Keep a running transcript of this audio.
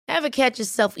Ever catch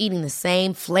yourself eating the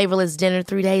same flavorless dinner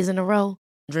 3 days in a row?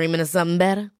 Dreaming of something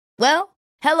better? Well,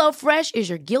 HelloFresh is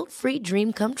your guilt-free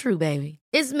dream come true, baby.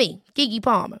 It's me, Keke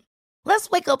Palmer. Let's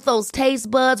wake up those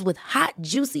taste buds with hot,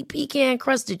 juicy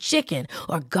pecan-crusted chicken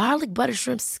or garlic butter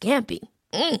shrimp scampi.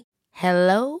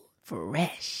 Hello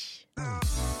Fresh.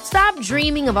 Stop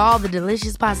dreaming of all the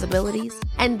delicious possibilities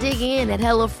and dig in at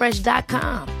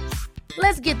HelloFresh.com.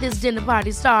 Let's get this dinner party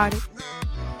started.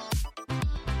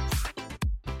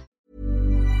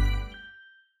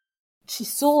 She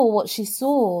saw what she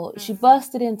saw. She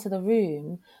bursted into the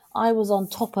room. I was on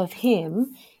top of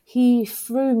him. He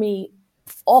threw me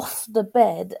off the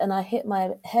bed and I hit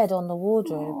my head on the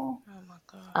wardrobe. Oh my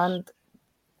gosh. And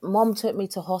Mom took me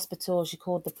to hospital. She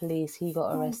called the police. He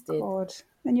got arrested. Oh God.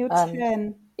 And you're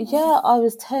 10. Yeah, I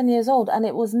was 10 years old and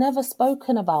it was never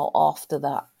spoken about after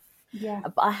that. Yeah.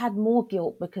 But I had more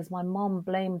guilt because my mum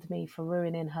blamed me for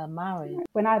ruining her marriage.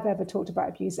 When I've ever talked about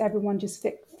abuse, everyone just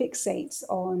fixates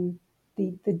on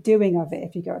the doing of it,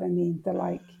 if you get what I mean. The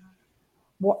like,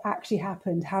 what actually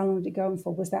happened, how long did it go on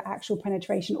for, was there actual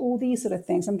penetration, all these sort of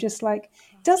things. I'm just like,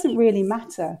 it doesn't really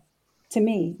matter to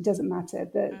me. It doesn't matter.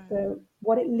 The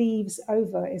what it leaves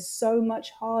over is so much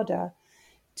harder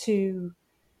to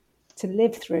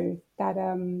live through.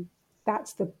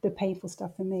 That's the painful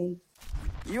stuff for me.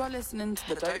 You are listening to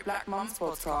the Dope Black Mums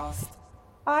podcast.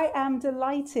 I am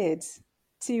delighted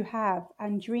to have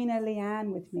Andrina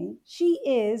Leanne with me. She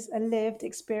is a lived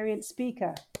experience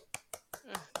speaker,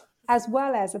 as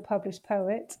well as a published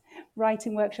poet,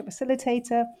 writing workshop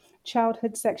facilitator,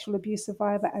 childhood sexual abuse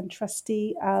survivor, and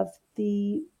trustee of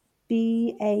the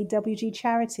BAWG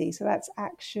charity. So that's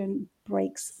Action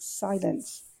Breaks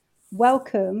Silence.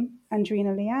 Welcome,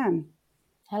 Andrina Leanne.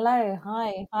 Hello,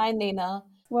 hi. Hi, Nina.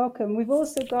 Welcome. We've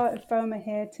also got Afoma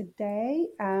here today.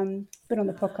 Been on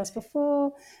the podcast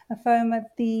before. Afoma,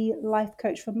 the life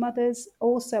coach for mothers,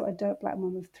 also a dope black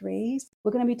mom of 3.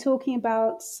 We're going to be talking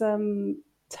about some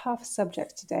tough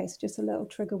subjects today. So just a little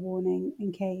trigger warning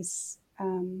in case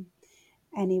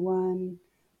anyone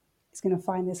is going to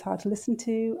find this hard to listen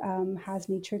to, has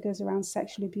any triggers around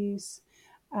sexual abuse,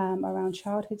 around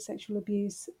childhood sexual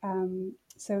abuse.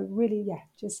 So really,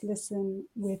 just listen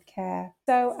with care.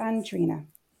 So Andrina,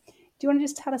 do you want to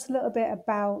just tell us a little bit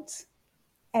about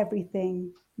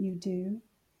everything you do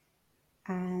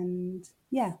and,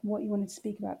 what you wanted to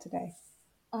speak about today?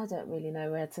 I don't really know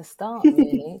where to start,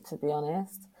 really, to be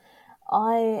honest.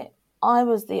 I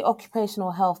was the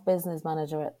occupational health business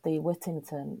manager at the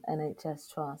Whittington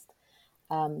NHS Trust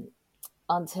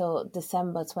until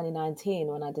December 2019,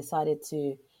 when I decided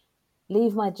to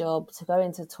leave my job to go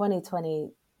into 2020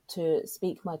 to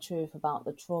speak my truth about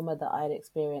the trauma that I had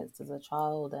experienced as a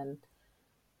child and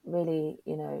really,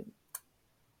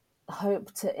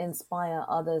 hope to inspire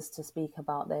others to speak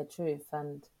about their truth.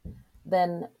 And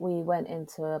then we went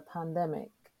into a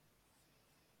pandemic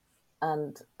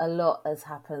and a lot has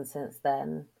happened since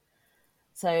then.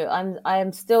 So I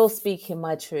am still speaking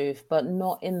my truth, but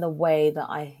not in the way that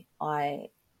I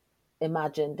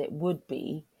imagined it would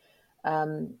be,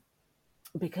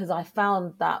 because I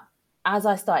found that as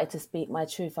I started to speak my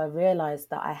truth, I realized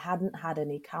that I hadn't had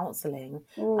any counseling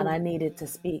and I needed to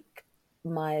speak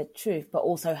my truth, but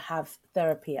also have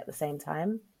therapy at the same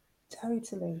time.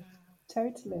 Totally.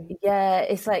 Yeah,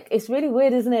 it's really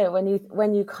weird, isn't it?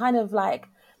 When you kind of like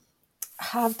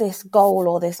have this goal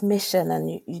or this mission and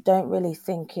you don't really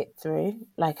think it through.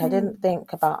 Like I didn't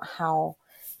think about how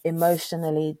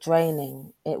emotionally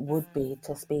draining it would be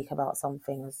to speak about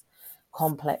something as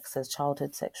complex as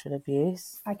childhood sexual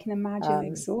abuse. I can imagine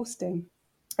exhausting.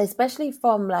 Especially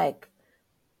from like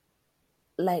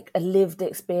a lived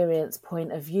experience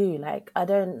point of view. Like I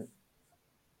don't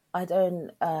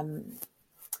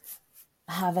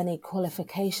have any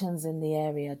qualifications in the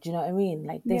area. Do you know what I mean?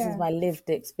 Like this is my lived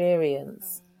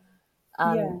experience.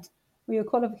 Well, your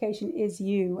qualification is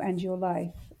you and your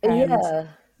life and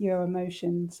your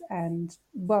emotions and,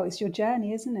 it's your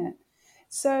journey, isn't it?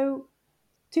 So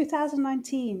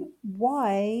 2019,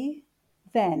 why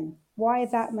then? Why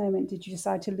at that moment did you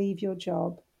decide to leave your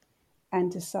job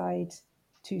and decide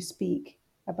to speak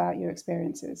about your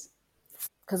experiences?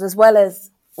 Because as well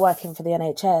as working for the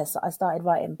NHS, I started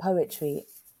writing poetry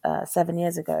 7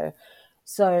 years ago.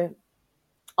 So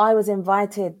I was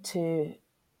invited to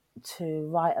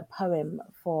write a poem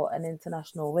for an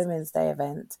International Women's Day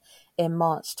event in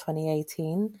March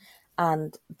 2018.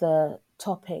 And the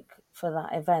topic for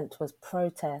that event was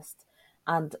protest.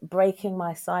 And breaking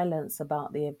my silence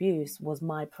about the abuse was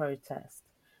my protest.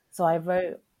 So I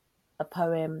wrote a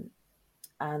poem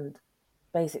and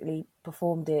basically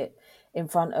performed it in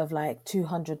front of like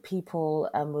 200 people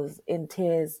and was in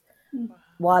tears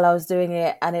while I was doing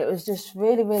it, and it was just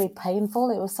really, really painful.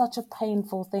 It was such a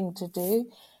painful thing to do,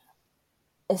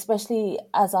 especially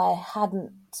as I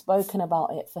hadn't spoken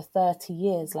about it for 30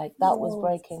 years. Like, that was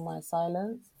breaking my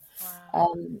silence.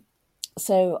 Wow.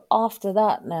 So after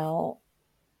that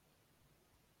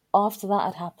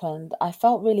had happened, I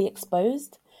felt really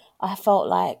exposed. I felt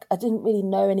like I didn't really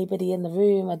know anybody in the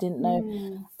room. I didn't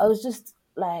know. I was just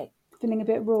like, Feeling a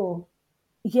bit raw.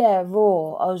 yeah,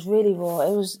 raw. I was really raw.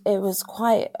 It was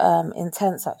quite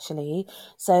intense, actually.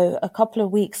 So a couple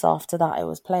of weeks after that, it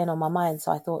was playing on my mind.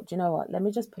 So I thought, you know what? Let me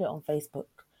just put it on Facebook,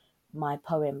 my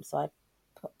poem. So I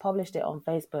published it on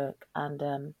Facebook,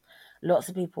 and lots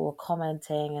of people were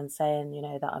commenting and saying, you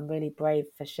know, that I'm really brave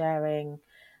for sharing,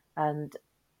 and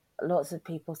lots of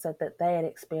people said that they had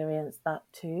experienced that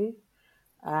too.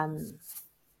 And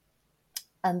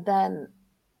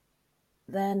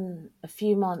then a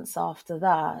few months after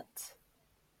that,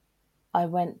 I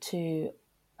went to,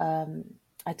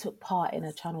 I took part in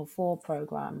a Channel 4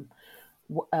 program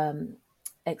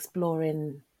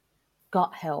exploring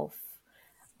gut health,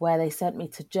 where they sent me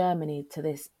to Germany to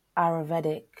this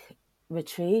Ayurvedic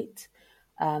retreat.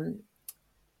 And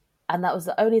that was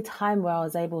the only time where I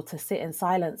was able to sit in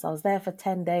silence. I was there for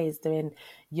 10 days doing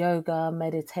yoga,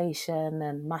 meditation,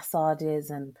 and massages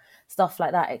and stuff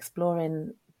like that,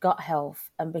 exploring gut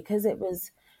health. And because it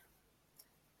was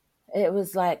a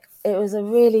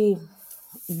really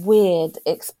weird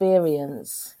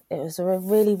experience. It was a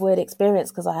really weird experience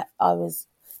because that was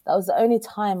the only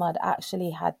time I'd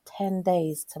actually had 10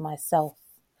 days to myself.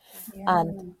 Yeah.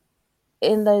 And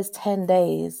in those 10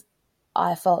 days,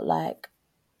 I felt like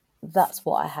that's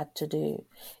what I had to do.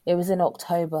 It was in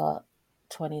October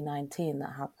 2019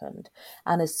 that happened.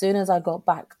 And as soon as I got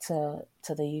back to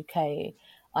the UK,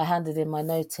 I handed in my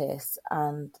notice,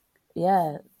 and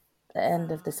yeah, the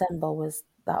end of December was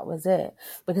it.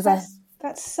 Because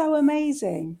that's so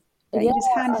amazing that you just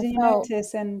handed in your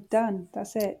notice and done.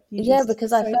 That's it.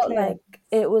 Because I felt like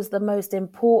it was the most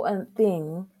important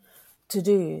thing to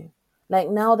do.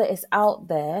 Like, now that it's out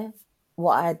there,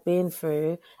 what I had been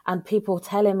through, and people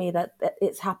telling me that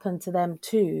it's happened to them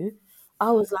too,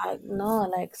 I was like,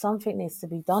 no, like, something needs to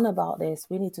be done about this.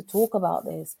 We need to talk about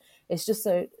this. It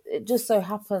just so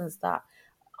happens that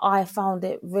I found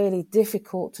it really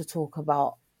difficult to talk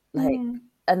about, like,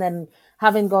 and then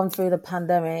having gone through the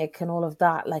pandemic and all of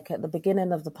that, like at the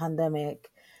beginning of the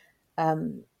pandemic,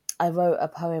 I wrote a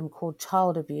poem called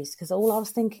Child Abuse, because all I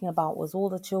was thinking about was all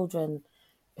the children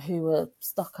who were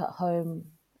stuck at home,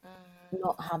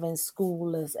 not having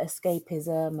school as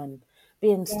escapism, and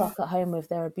being stuck at home with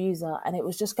their abuser. And it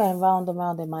was just going round and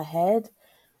round in my head.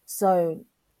 So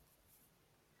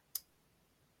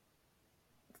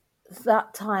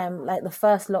that time, like, the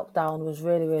first lockdown was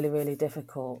really, really, really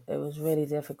difficult. It was really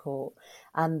difficult.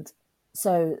 And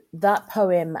so that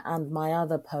poem and my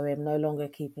other poem, No Longer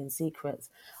Keeping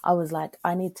Secrets, I was like,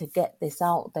 I need to get this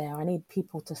out there. I need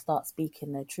people to start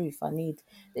speaking their truth.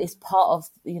 It's part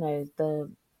of, you know, the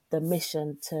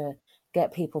mission to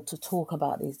get people to talk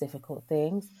about these difficult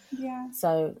things. Yeah.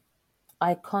 So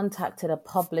I contacted a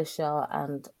publisher,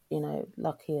 and, you know,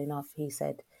 lucky enough, he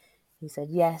said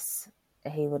yes,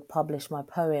 he would publish my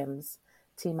poems,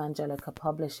 Team Angelica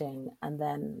Publishing. And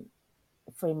then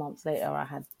 3 months later, I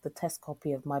had the test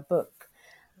copy of my book.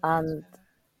 And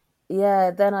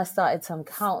yeah, then I started some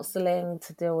counselling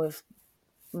to deal with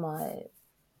my,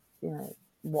 you know,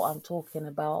 what I'm talking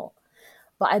about.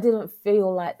 But I didn't feel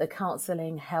like the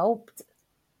counselling helped.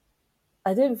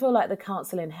 Because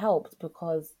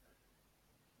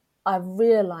I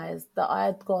realised that I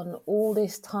had gone all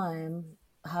this time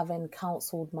having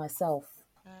counselled myself.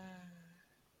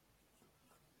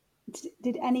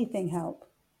 Did anything help?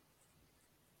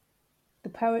 The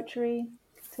poetry?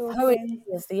 Poetry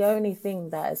is the only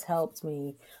thing that has helped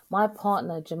me. My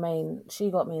partner, Jermaine, she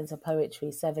got me into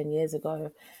poetry 7 years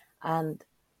ago. And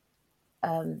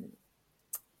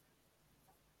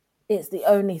it's the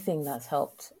only thing that's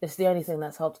helped.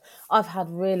 I've had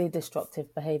really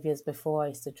destructive behaviours before. I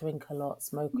used to drink a lot,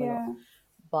 smoke a lot.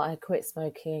 But I quit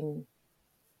smoking,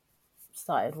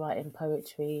 started writing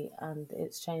poetry, and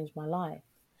it's changed my life.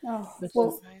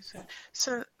 Amazing.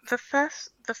 So the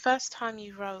first time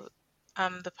you wrote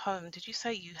the poem, did you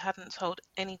say you hadn't told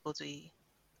anybody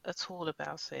at all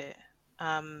about it?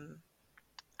 And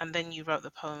then you wrote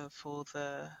the poem for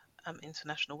the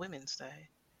International Women's Day.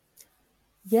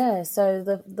 Yeah, so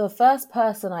the first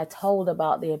person I told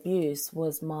about the abuse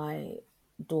was my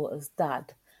daughter's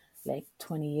dad, like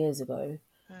 20 years ago.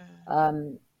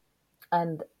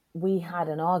 And we had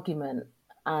an argument,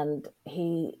 and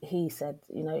he said,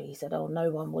 oh, no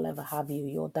one will ever have you,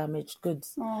 you're damaged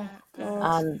goods. Oh,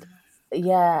 God. And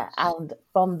Yeah, and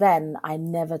from then I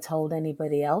never told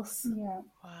anybody else. Yeah.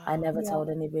 I never Yeah. told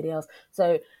anybody else.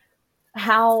 So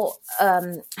how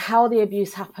the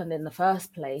abuse happened in the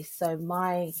first place. So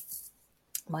my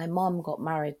mom got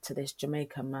married to this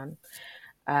Jamaican man,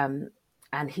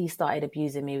 and he started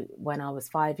abusing me when I was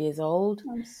 5 years old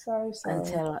I'm so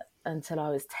sorry. until I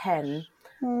was 10,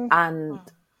 Mm. and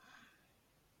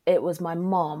it was my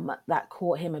mom that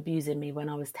caught him abusing me when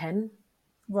I was 10.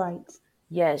 Right.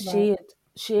 Yeah, Right.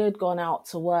 she had gone out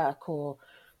to work, or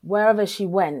wherever she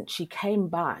went, she came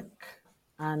back,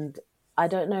 and I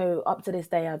don't know, up to this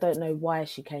day, I don't know why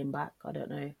she came back. I don't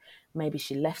know, maybe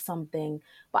she left something,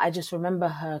 but I just remember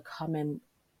her coming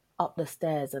up the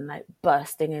stairs and like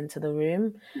bursting into the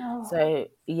room. Oh, So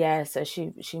yeah, so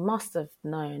she must have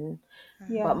known,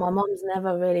 yeah. but my mom's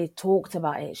never really talked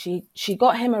about it. She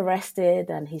got him arrested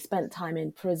and he spent time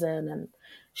in prison, and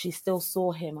she still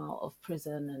saw him out of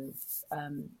prison,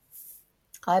 and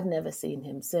I've never seen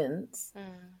him since,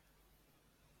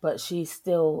 but she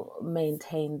still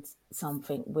maintained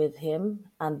something with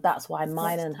him, and that's why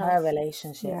mine That's and tough. her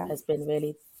relationship Yeah. has been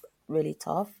really, really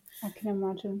tough, I can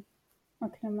imagine.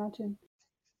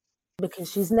 because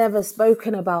she's never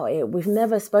spoken about it. We've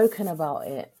never spoken about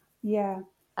it. Yeah.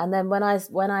 And then when I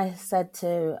said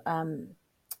to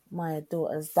my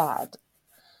daughter's dad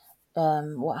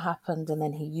what happened, and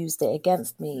then he used it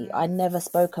against me, I never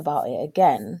spoke about it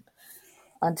again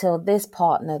until this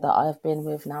partner that I've been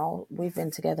with now. We've been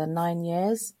together 9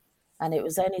 years, and it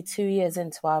was only 2 years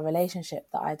into our relationship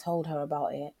that I told her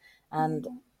about it, and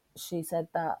she said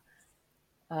that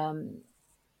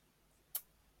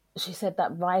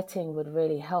writing would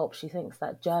really help. She thinks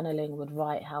that journaling would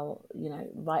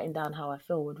writing down how I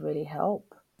feel would really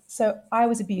help. So I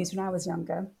was abused when I was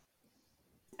younger.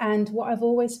 And what I've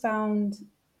always found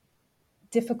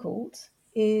difficult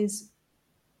is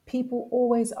people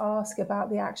always ask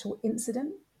about the actual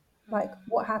incident, like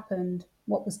what happened,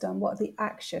 what was done, what are the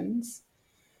actions.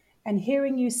 And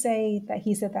hearing you say that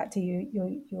he said that to you,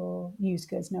 you're used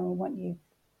goods, no one want you.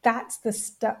 That's the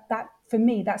stuff that, for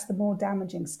me, that's the more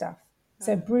damaging stuff.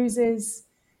 So bruises,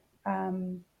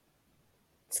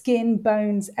 skin,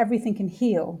 bones, everything can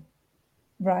heal,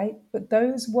 right? But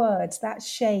those words, that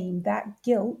shame, that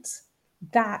guilt,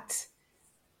 that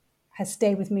has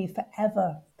stayed with me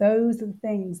forever. Those are the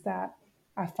things that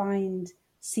I find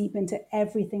seep into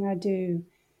everything I do,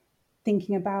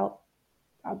 thinking about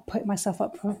putting myself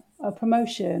up for a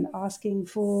promotion, asking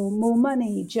for more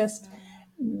money, just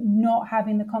not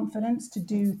having the confidence to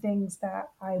do things that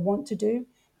I want to do,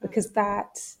 because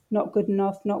that not good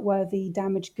enough, not worthy,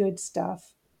 damaged goods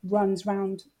stuff runs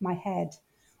round my head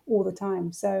all the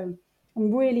time. So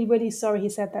I'm really, really sorry he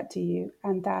said that to you,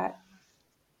 and that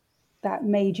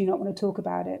made you not want to talk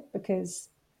about it, because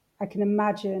I can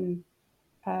imagine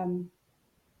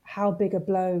how big a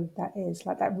blow that is.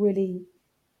 Like, that really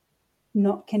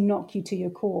can knock you to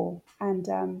your core.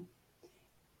 And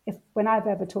if when I've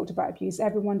ever talked about abuse,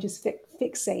 everyone just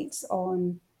fixates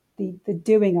on the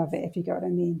doing of it, if you get what I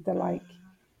mean. The like,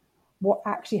 what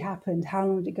actually happened, how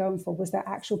long did it go on for, was there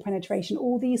actual penetration,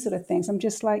 all these sort of things. I'm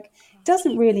just like, it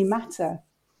doesn't really matter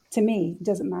to me. It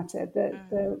doesn't matter.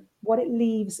 The what it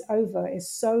leaves over is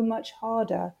so much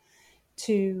harder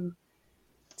to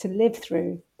live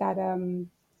through, that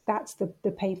that's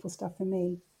the painful stuff for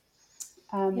me.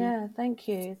 Yeah, thank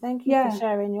you Yeah. for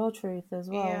sharing your truth as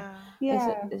well.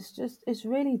 Yeah. It's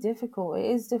really difficult. It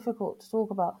is difficult to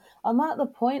talk about. I'm at the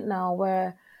point now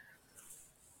where,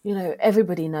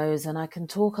 everybody knows and I can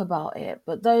talk about it,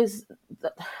 but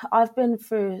I've been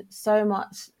through so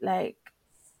much like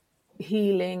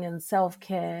healing and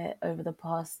self-care over the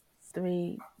past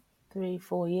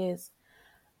 4 years,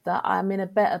 that I'm in a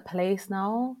better place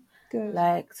now. Good.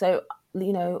 Like, so,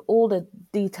 all the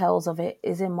details of it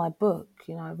is in my book.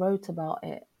 I wrote about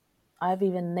it. I've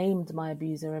even named my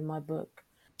abuser in my book.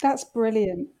 That's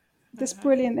brilliant. That's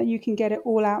brilliant that you can get it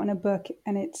all out in a book,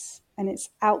 and it's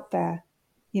out there.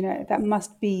 That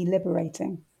must be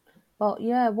liberating. Well,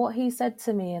 yeah, what he said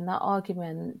to me in that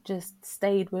argument just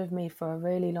stayed with me for a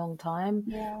really long time.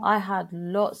 Yeah. I had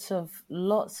lots of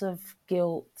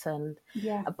guilt, and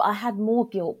Yeah. but I had more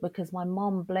guilt because my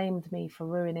mom blamed me for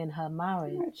ruining her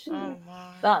marriage. Oh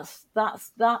my.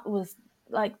 That was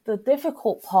like the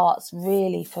difficult parts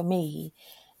really for me,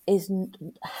 is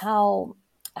how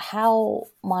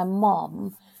my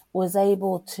mom was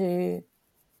able to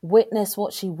witness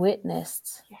what she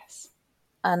witnessed. Yes.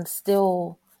 And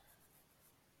still,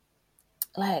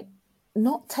 like,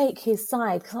 not take his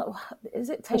side. Is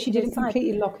it take? But she didn't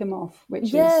completely lock him off,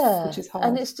 which is hard.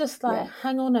 And it's just like,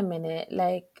 hang on a minute,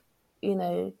 like,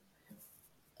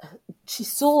 she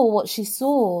saw what she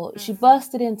saw. She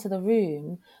bursted into the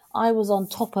room. I was on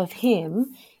top of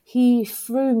him. He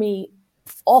threw me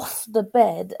off the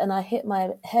bed and I hit my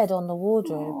head on the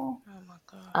wardrobe. Oh, my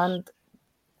gosh. And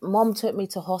Mom took me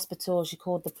to hospital. She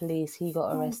called the police. He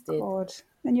got arrested. Oh, God.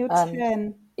 And you're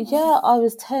 10. Yeah, I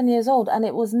was 10 years old, and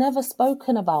it was never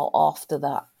spoken about after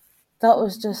that. That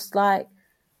was just like,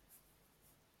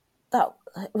 that,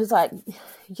 it was like,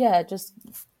 yeah, just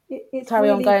It's carry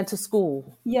on really- going to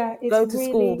school. Yeah, it's Go to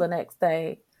really, school the next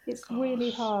day. It's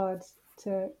really hard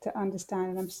to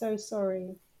understand, and I'm so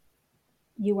sorry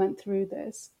you went through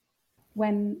this.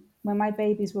 When my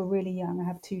babies were really young, I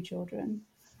have 2 children.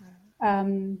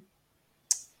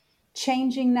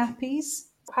 Changing nappies,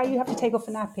 how you have to take off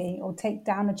a nappy or take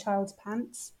down a child's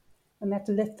pants and they have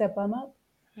to lift their bum up.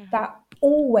 That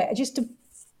always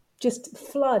just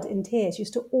flood in tears,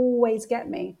 used to always get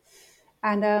me.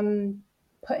 And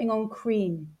putting on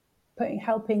cream,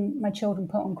 helping my children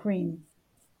put on cream.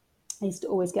 I used to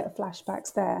always get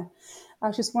flashbacks there. I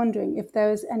was just wondering if there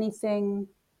was anything,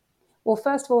 well,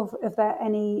 first of all, if there are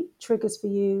any triggers for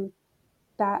you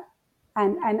that,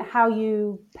 and how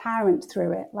you parent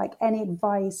through it, like any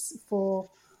advice for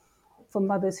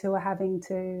mothers who are having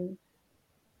to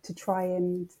try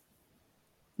and,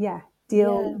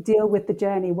 deal with the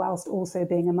journey whilst also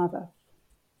being a mother.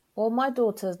 Well, my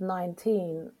daughter's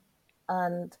 19,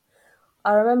 and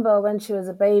I remember when she was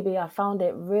a baby, I found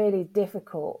it really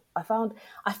difficult. I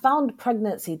found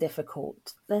pregnancy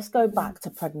difficult. Let's go back to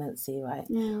pregnancy, right?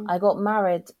 I got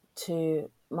married to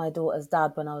my daughter's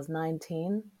dad when I was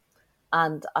 19,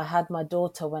 and I had my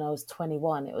daughter when I was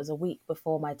 21. It was a week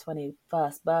before my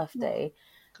 21st birthday,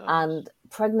 and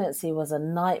pregnancy was a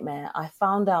nightmare. I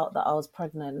found out that I was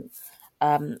pregnant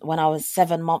when I was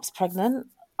 7 months pregnant.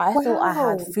 I thought I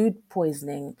had food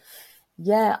poisoning.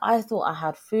 Yeah, I thought I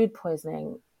had food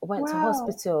poisoning. Went to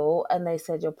hospital and they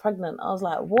said, you're pregnant. I was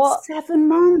like, what? 7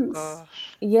 months?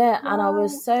 Yeah, and I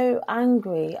was so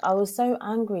angry. I was so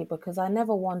angry because I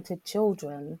never wanted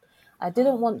children. I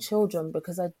didn't want children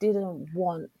because I didn't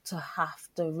want to have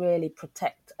to really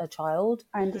protect a child.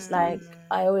 I understand. Like,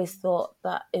 I always thought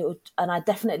that it would, and I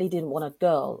definitely didn't want a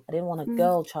girl. I didn't want a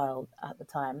girl child at the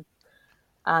time.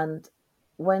 And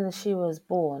when she was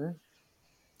born,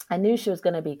 I knew she was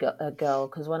going to be a girl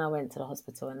because when I went to the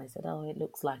hospital and they said, oh, it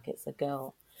looks like it's a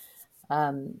girl.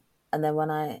 And then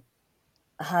when I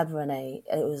had Renee,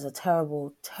 it was a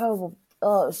terrible, it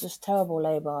was just terrible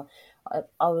labour.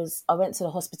 I went to the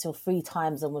hospital 3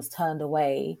 times and was turned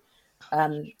away.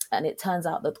 And it turns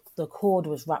out that the cord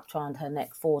was wrapped around her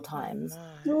neck 4 times.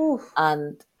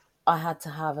 And I had to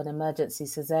have an emergency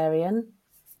cesarean.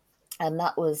 And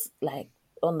that was like,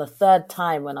 on the 3rd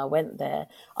time when I went there,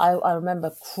 I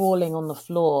remember crawling on the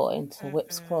floor into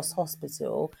Whipps Cross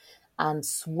Hospital and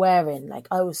swearing. Like,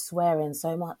 I was swearing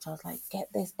so much. I was like,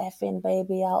 get this effing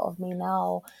baby out of me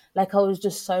now. Like, I was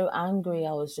just so angry.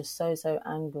 I was just so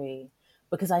angry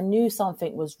because I knew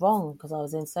something was wrong because I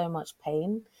was in so much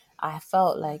pain. I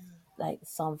felt like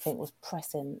something was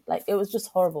pressing. Like, it was just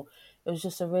horrible. It was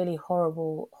just a really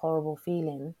horrible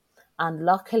feeling. And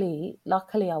luckily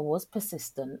I was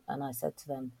persistent and I said to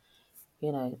them,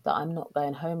 you know, that I'm not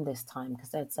going home this time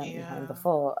because they'd sent me home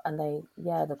before. And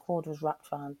the cord was wrapped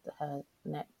around her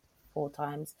neck 4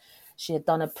 times. She had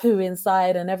done a poo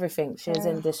inside and everything. She was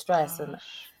in distress. And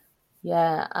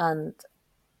and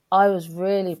I was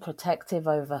really protective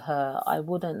over her. I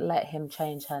wouldn't let him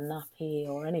change her nappy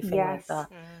or anything like that.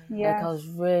 Like, I was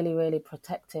really, really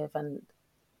protective, and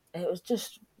it was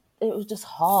just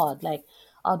hard. Like,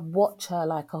 I'd watch her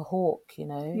like a hawk, you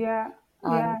know.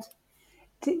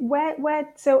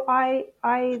 So I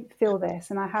feel this,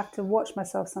 and I have to watch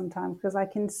myself sometimes because I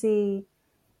can see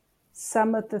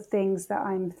some of the things that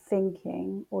I'm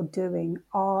thinking or doing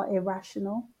are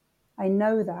irrational. I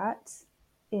know that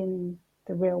in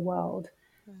the real world,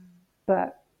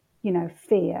 but you know,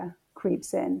 fear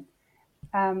creeps in.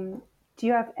 Do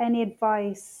you have any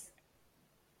advice,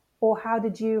 or how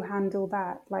did you handle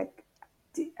that? Like,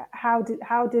 how did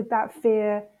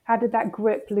that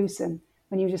grip loosen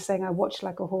when you were just saying I watched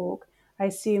like a hawk? I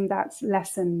assume that's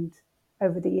lessened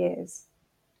over the years.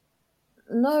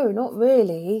 No, not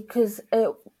really, because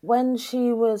when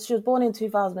she was born in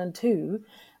 2002,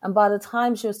 and by the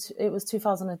time it was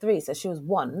 2003, so she was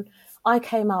 1. I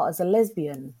came out as a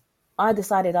lesbian. I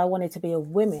decided I wanted to be a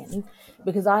woman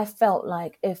because I felt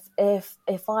like if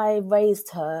I raised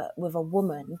her with a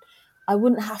woman, I'd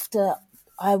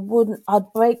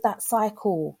break that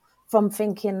cycle from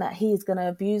thinking that he's going to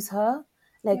abuse her.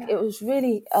 Like, it was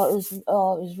really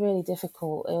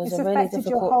difficult. It was a really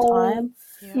difficult time.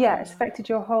 Yeah, it's affected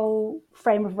your whole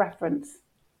frame of reference.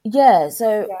 Yeah.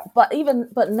 So, Yeah,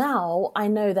 but now I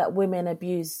know that women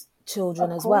abuse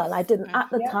children of as well. I course. didn't at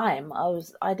the Yeah. time.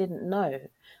 I didn't know.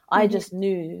 I Hmm. just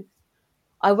knew.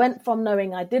 I went from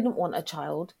knowing I didn't want a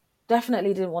child,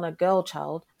 definitely didn't want a girl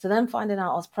child, to then finding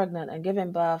out I was pregnant and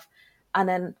giving birth, and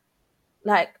then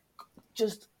like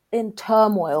just in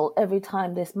turmoil every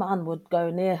time this man would go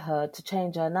near her to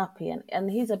change her nappy. And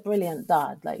he's a brilliant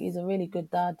dad, like he's a really good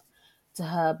dad to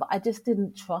her, but I just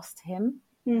didn't trust him.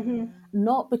 Hmm.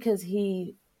 Not because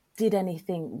he did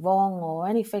anything wrong or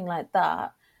anything like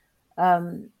that.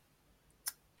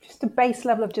 Just a base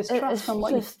level of distrust It's from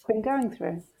what you've just, been going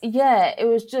through. yeah, it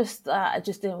was just that I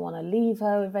just didn't want to leave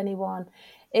her with anyone.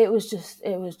 It was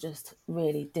just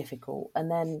really difficult. And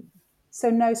then So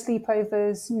no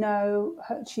sleepovers, no,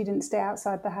 she didn't stay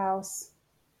outside the house.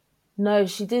 no,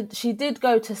 she did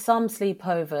go to some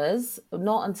sleepovers,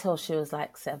 not until she was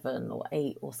like 7 or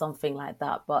 8 or something like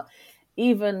that. But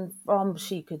even from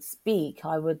she could speak,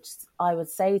 I would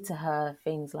say to her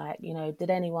things like, did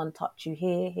anyone touch you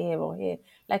here, here, or here?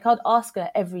 Like I'd ask her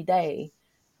every day,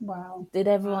 Wow. did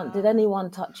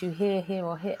anyone touch you here, here,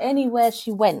 or here? Anywhere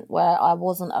she went where I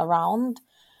wasn't around,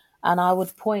 and I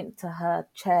would point to her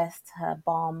chest, her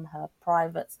bum, her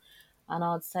privates, and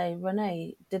I'd say,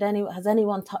 Renee, has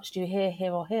anyone touched you here,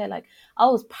 here, or here? Like I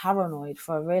was paranoid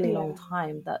for a really long Yeah.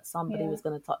 time that somebody Yeah. was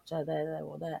going to touch her there,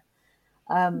 or there.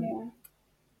 Yeah.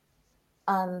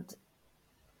 And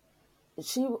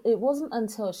it wasn't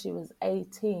until she was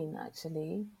 18,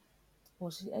 actually.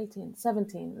 Was she 18?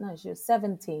 17? No, she was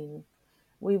 17.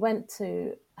 We went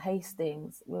to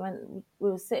Hastings. We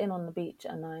were sitting on the beach,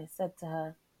 and I said to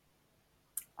her,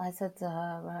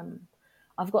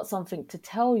 I've got something to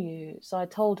tell you. So I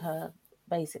told her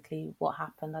basically what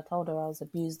happened. I told her I was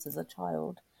abused as a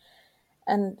child.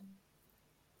 And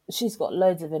she's got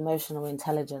loads of emotional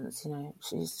intelligence,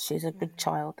 she's a good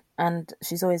child, and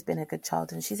she's always been a good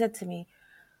child. And she said to me,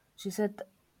 she said,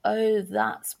 "Oh,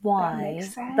 that's That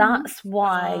makes why. That's sense.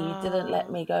 why you didn't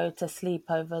let me go to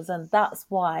sleepovers, and that's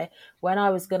why when I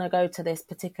was going to go to this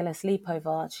particular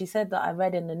sleepover, she said that I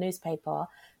read in the newspaper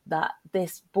that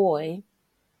this boy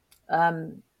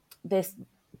this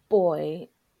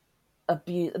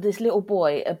little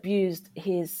boy abused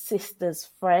his sister's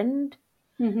friend,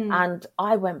 Hmm. and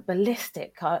I went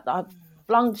ballistic.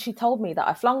 She told me that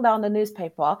I flung down the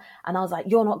newspaper, and I was like,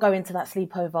 "You're not going to that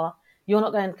sleepover. You're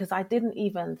not going," because I didn't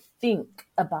even think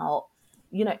about,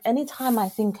 anytime I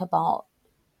think about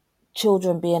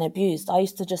children being abused, I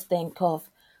used to just think of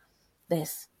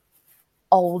this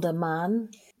older man.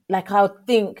 Like I would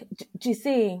think, do you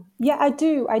see? Yeah, I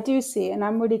do. I do see it. And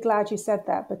I'm really glad you said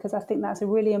that because I think that's a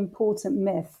really important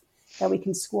myth that we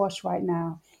can squash right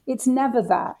now. It's never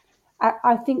that.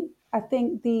 I think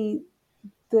the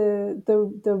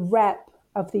rep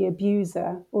of the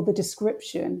abuser or the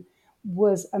description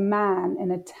was a man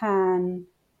in a tan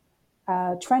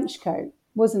trench coat,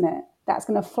 wasn't it? That's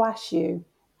going to flash you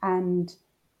and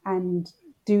and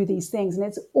do these things. And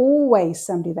it's always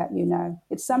somebody that you know.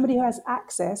 It's somebody who has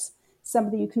access,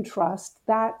 somebody you can trust.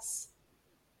 That's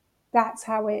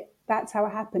how it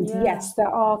happens. Yeah. Yes, there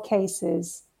are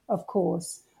cases, of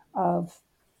course, of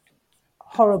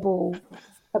horrible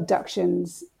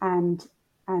abductions and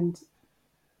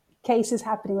cases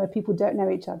happening where people don't know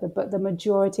each other, but the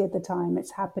majority of the time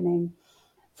it's happening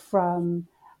from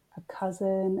a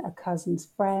cousin's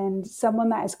friend, someone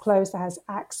that is close, that has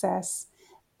access,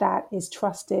 that is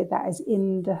trusted, that is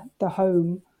in the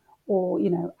home or,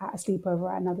 at a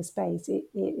sleepover at another space. It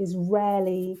is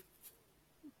rarely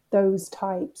those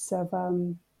types of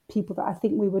people that I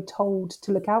think we were told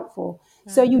to look out for.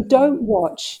 So you don't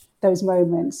watch those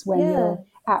moments when Yeah. you're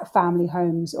at family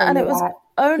homes or And it you're was at,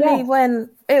 only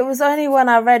yeah, when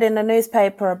I read in the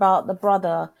newspaper about the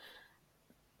brother,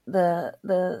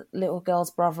 the little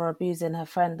girl's brother abusing her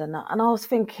friend and that, and I was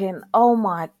thinking, oh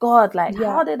my God, like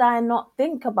yeah. how did I not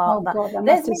think Oh about that? God, that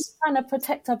There's must me have, trying to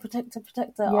protect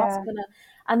her, yeah. asking her,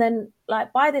 and then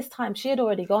like by this time she had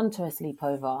already gone to a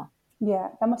sleepover. Yeah,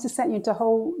 that must have sent you into a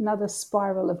whole another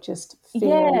spiral of just fear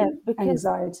Yeah, and because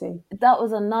anxiety. that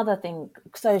was another thing.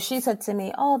 So she said to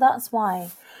me, "Oh, that's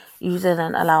why you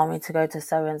didn't allow me to go to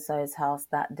so and so's house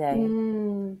that day."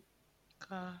 Mm,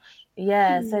 Gosh.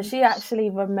 Yeah, so she actually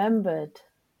remembered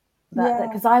that yeah,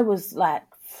 because I was like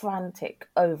frantic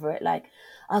over it. Like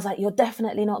I was like, "You're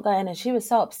definitely not going," and she was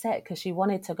so upset because she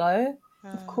wanted to go.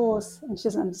 of course. And she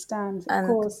doesn't understand, of And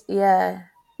course. yeah,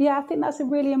 Yeah, I think that's a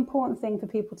really important thing for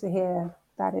people to hear,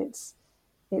 that it's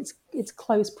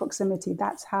close proximity.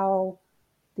 That's how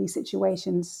these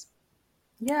situations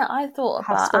Yeah, I thought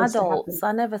has about supposed to happen. adults.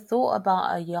 I never thought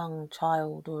about a young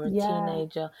child or a Yeah,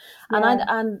 teenager. yeah,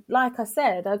 And like I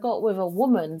said, I got with a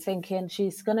woman thinking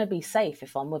she's gonna be safe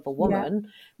if I'm with a yeah.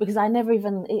 woman, because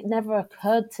it never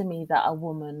occurred to me that a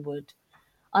woman would,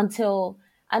 until,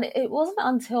 and it wasn't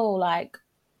until like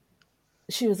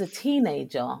she was a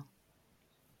teenager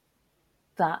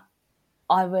that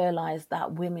I realized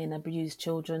that women abuse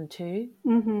children too.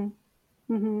 Mm-hmm.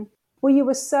 Mm-hmm. Well, you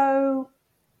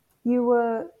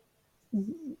were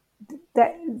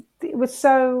that it was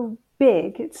so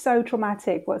big, it's so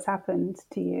traumatic what's happened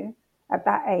to you at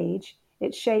that age.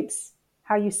 It shapes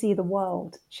how you see the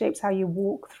world, shapes how you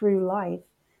walk through life,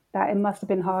 that it must have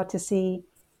been hard to see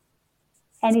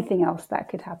anything else that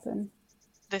could happen.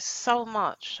 There's so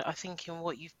much, I think, in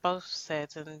what you've both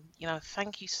said, and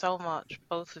thank you so much,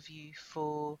 both of you,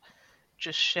 for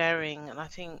just sharing. And I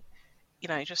think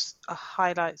it just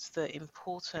highlights the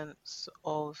importance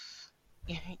of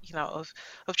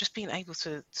of just being able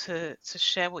to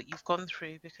share what you've gone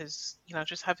through, because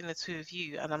just having the two of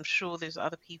you, and I'm sure there's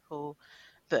other people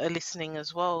that are listening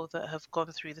as well that have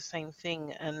gone through the same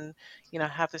thing, and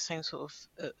have the same sort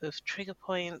of trigger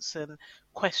points and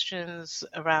questions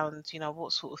around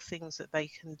what sort of things that they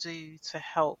can do to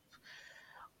help,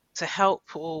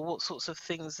 or what sorts of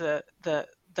things that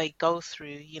they go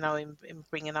through in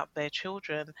bringing up their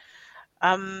children.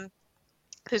 um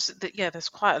there's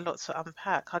quite a lot to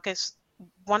unpack. I guess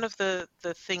one of the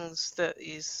things that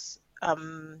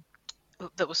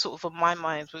was sort of on my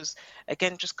mind was,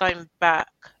 again, just going back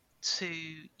to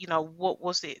what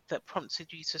was it that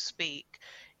prompted you to speak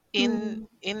in Mm,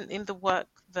 in the work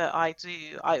that I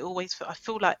do. I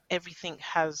feel like everything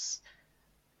has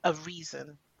a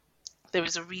reason. There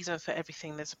is a reason for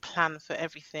everything. There's a plan for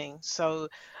everything. So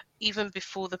even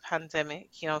before the pandemic,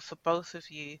 for both of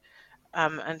you,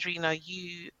 Andrina,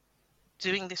 you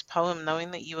doing this poem,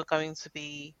 knowing that you were going to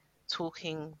be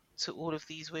talking to all of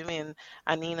these women,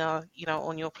 and Nina,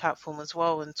 on your platform as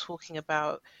well, and talking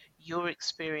about your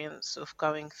experience of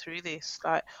going through this.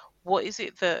 Like, what is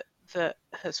it that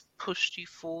has pushed you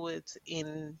forward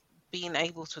in being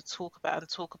able to talk about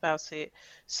it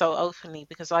so openly?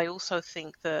 Because I also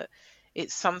think that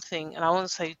it's something, and I want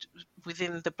to say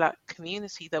within the Black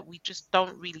community, that we just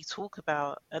don't really talk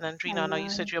about. And I Andrina, I know you know.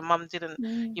 said Mm, your mum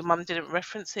didn't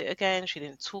reference it again. She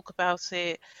didn't talk about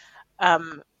it.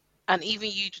 Um, and even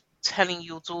you telling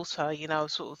your daughter,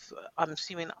 sort of, I'm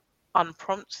assuming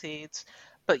unprompted,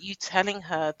 but you telling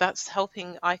her, that's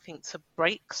helping, I think, to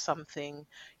break something.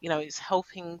 It's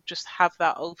helping just have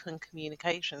that open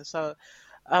communication. So,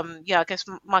 yeah, I guess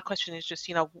my question is just,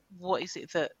 what is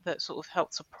it that sort of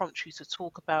helped to prompt you to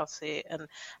talk about it, and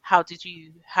how did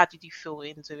you feel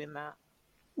in doing that?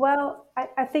 well,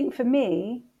 I think for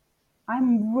me,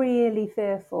 I'm really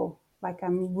fearful. Like,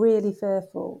 I'm really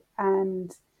fearful.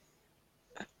 And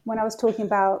when I was talking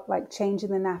about like changing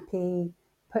the nappy,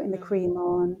 putting the Mm, cream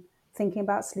on, thinking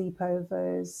about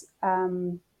sleepovers,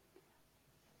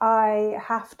 I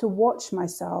have to watch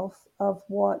myself of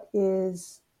what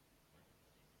is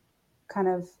kind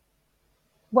of,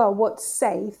 well, what's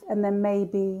safe, and then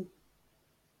maybe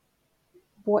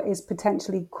what is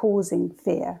potentially causing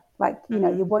fear. Like, you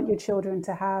mhm, want your children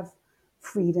to have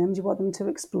freedoms, you want them to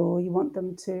explore, you want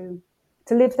them to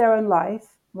live their own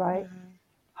life, right? mhm,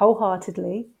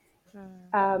 Wholeheartedly.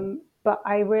 mm, But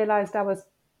I realized I was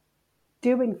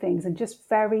doing things and just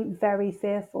very, very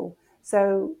fearful.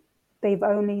 So they've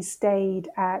only stayed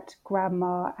at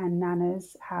grandma and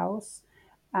nana's house.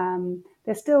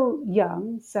 They're still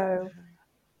young, so, mhm,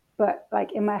 but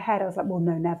like in my head, I was like, well,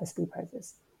 no, never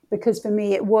sleepovers. Because for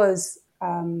me, it was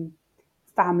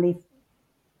family,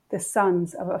 the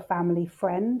sons of a family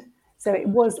friend. So it good.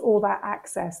 was all that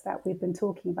access that we've been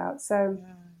talking about. So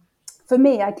Mm, for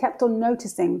me, I kept on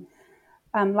noticing,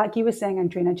 like you were saying,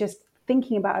 Andrina, just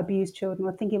thinking about abused children,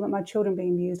 or thinking about my children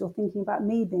being abused, or thinking about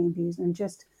me being abused, and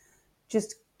just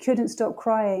couldn't stop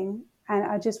crying. And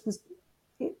I just was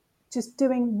just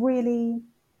doing really,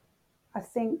 I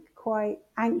think, quite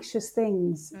anxious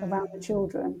things around the mm,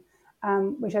 children,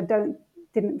 which I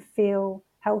didn't feel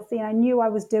healthy. And I knew I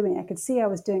was doing it. I could see I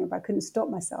was doing it, but I couldn't stop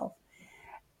myself.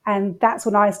 And that's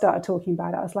when I started talking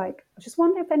about it. I was like, I just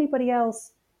wonder if anybody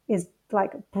else is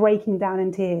like breaking down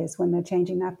in tears when they're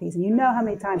changing nappies. And you know how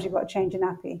many mm. times you've got to change a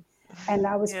nappy. And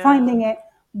I was Yeah. finding it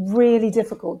really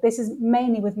difficult. This is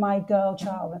mainly with my girl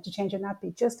child. I had to change a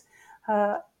nappy. Just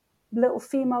her little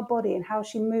female body and how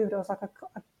she moved. I was like,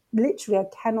 literally, I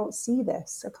cannot see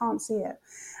this. I can't see it.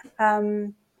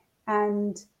 Um,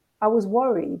 and I was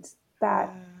worried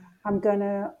that Mm, I'm going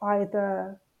to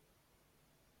either,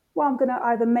 I'm going to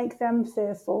either make them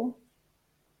fearful,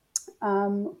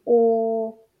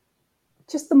 or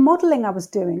just the modeling I was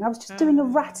doing. I was just doing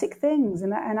erratic things,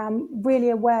 and I'm really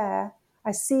aware.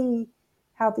 I see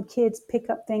how the kids pick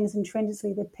up things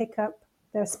intrinsically. They pick up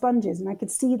their sponges, and I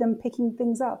could see them picking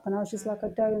things up, and I was just like, I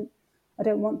don't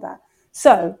want that.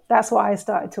 So that's why I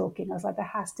started talking. I was like, there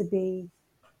has to be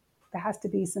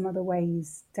some other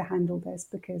ways to handle this,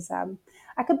 because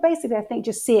I could basically, I think,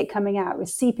 just see it coming out. It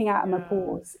was seeping out of my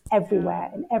pores everywhere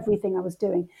in everything I was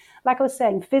doing. Like I was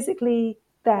saying, physically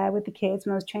there with the kids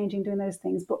when I was changing, doing those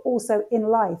things, but also in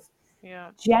life,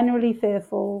 generally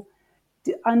fearful,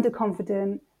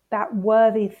 underconfident. That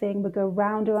worthy thing would go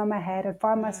round around my head. I'd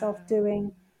find myself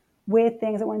doing weird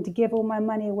things. I wanted to give all my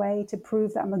money away to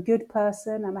prove that I'm a good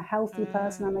person, I'm a healthy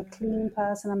person, I'm a clean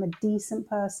person, I'm a decent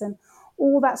person.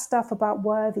 All that stuff about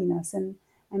worthiness and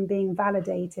being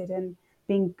validated and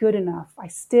being good enough. I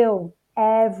still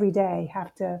every day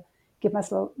have to give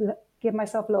myself a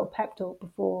little pep talk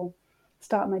before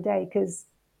starting my day, because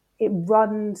it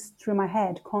runs through my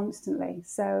head constantly.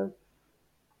 So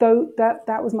though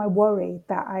that was my worry,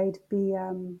 that I'd be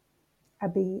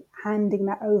handing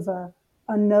that over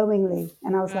unknowingly,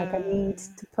 and I was like, I need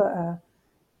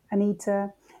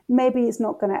to, maybe it's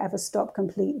not going to ever stop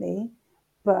completely,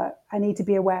 but I need to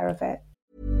be aware of it.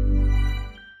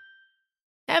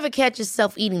 Ever catch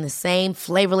yourself eating the same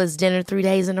flavorless dinner 3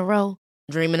 days in a row?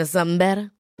 Dreaming of something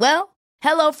better? Well,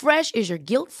 HelloFresh is your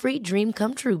guilt-free dream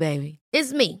come true, baby.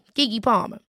 It's me, Keke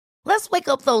Palmer. Let's wake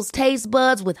up those taste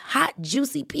buds with hot,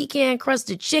 juicy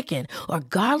pecan-crusted chicken or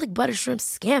garlic butter shrimp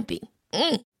scampi.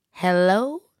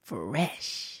 Hello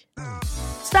Fresh.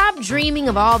 Stop dreaming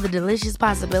of all the delicious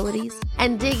possibilities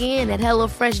and dig in at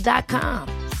HelloFresh.com.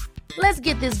 Let's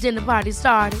get this dinner party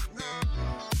started.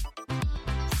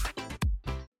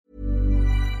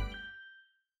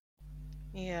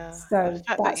 Yeah, So the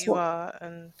fact that that's you what, are,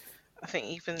 and I think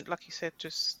even like you said,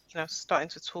 just starting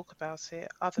to talk about it,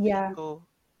 other yeah. people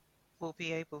will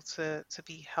be able to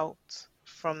be helped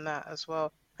from that as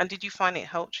well. And did you find it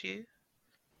helped you?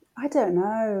 I don't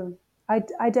know.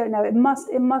 I don't know. It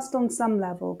must on some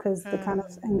level, because the kind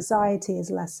of anxiety is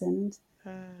lessened,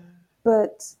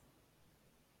 but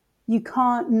you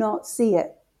can't not see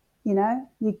it.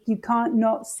 You can't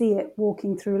not see it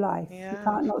walking through life. You Yeah,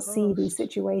 can't of not see these course.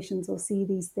 situations or see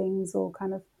these things or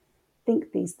kind of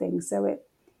think these things. So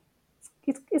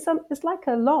it's like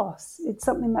a loss. It's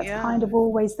something that's Yeah. kind of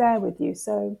always there with you.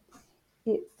 So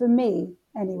for me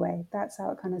anyway, that's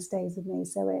how it kind of stays with me.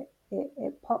 So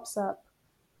it pops up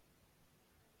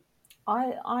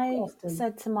I often.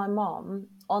 said to my mom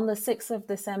on the 6th of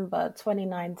December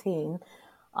 2019,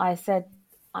 I said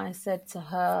to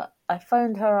her, I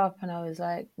phoned her up and I was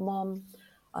like, Mom,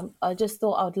 I just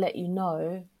thought I'd let you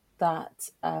know that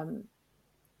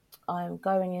I'm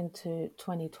going into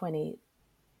 2020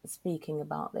 speaking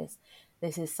about this.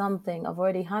 This is something I've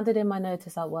already handed in my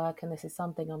notice at work, and this is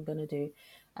something I'm going to do.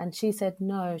 And she said,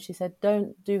 no, she said,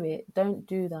 don't do it. Don't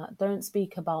do that. Don't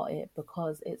speak about it,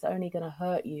 because it's only going to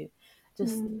hurt you.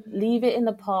 Just leave it in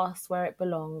the past where it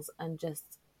belongs, and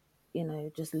just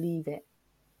leave it.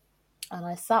 And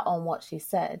I sat on what she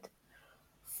said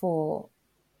for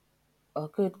a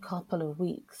good couple of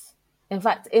weeks. In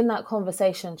fact, in that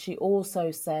conversation, she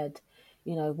also said,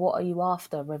 what are you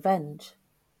after? Revenge.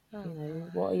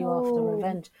 What are you after?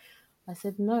 Revenge. I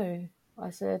said, no. I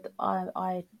said,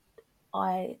 I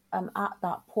am at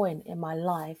that point in my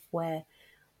life where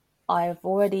I've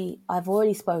already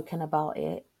spoken about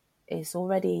it.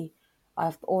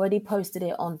 I've already posted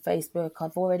it on Facebook.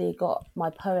 I've already got my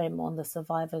poem on the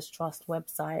Survivors Trust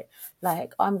website.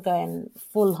 Like, I'm going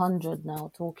full 100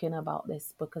 now talking about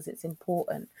this, because it's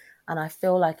important, and I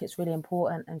feel like it's really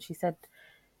important. And she said,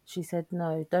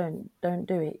 no, don't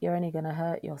do it. You're only going to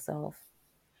hurt yourself.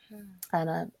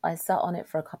 And I sat on it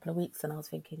for a couple of weeks, and I was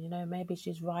thinking, maybe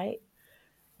she's right.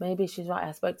 Maybe she's right.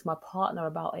 I spoke to my partner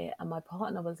about it, and my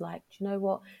partner was like, do you know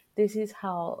what? This is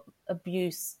how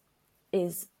abuse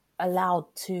is allowed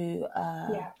to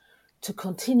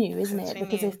continue, isn't it?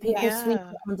 Because if people sweep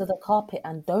it under the carpet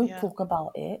and don't talk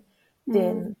about it,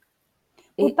 then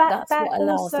that's That what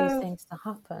allows these also, things to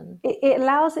happen. it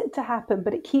allows it to happen,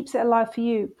 but it keeps it alive for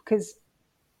you, because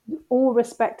all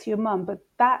respect to your mum, but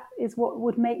that is what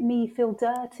would make me feel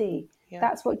dirty.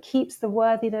 That's what keeps the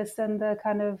worthiness and the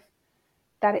kind of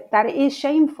that it is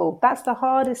shameful. That's the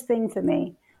hardest thing for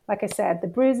me. Like I said, the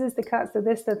bruises, the cuts, the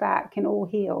this, the that can all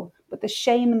heal, but the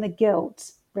shame and the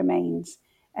guilt remains.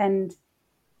 And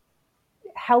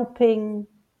helping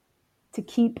to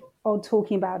keep on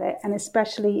talking about it, and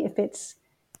especially if it's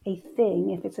a thing,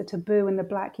 if it's a taboo in the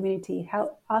Black community,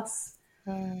 help us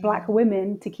Black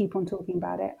women to keep on talking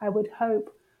about it. I would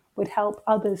hope would help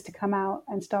others to come out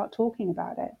and start talking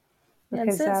about it. And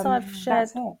Because since I've shared,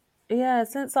 that's it.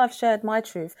 since I've shared my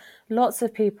truth, lots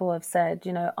of people have said,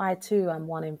 I too am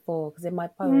 1 in 4, because in my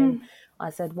poem I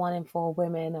said 1 in 4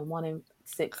 women and 1 in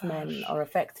 6 men are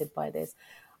affected by this.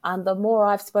 And the more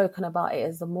I've spoken about it,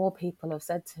 is the more people have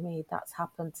said to me, that's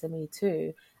happened to me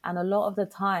too. And a lot of the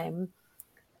time,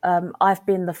 I've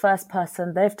been the first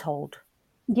person they've told.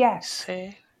 Yes.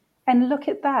 See? And look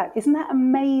at that. Isn't that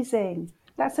amazing?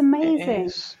 That's amazing. It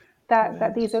is.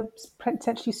 That these are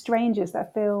potentially strangers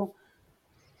that feel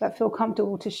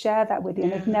comfortable to share that with you,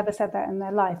 and they've never said that in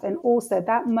their life. And also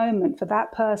that moment for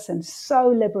that person, so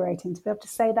liberating to be able to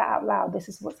say that out loud. This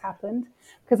is what's happened.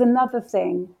 Because another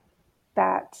thing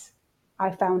that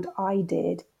I found I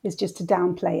did is just to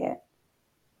downplay it.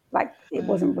 Like, it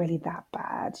wasn't really that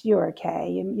bad. You're okay.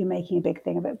 You're making a big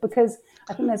thing of it. Because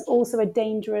I think there's also a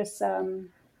dangerous,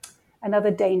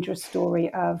 another dangerous story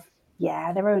of,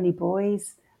 they're only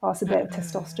boys. Oh, it's a bit of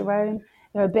testosterone.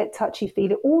 They're a bit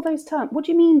touchy-feely. All those terms. What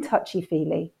do you mean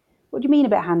touchy-feely? What do you mean a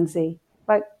bit handsy?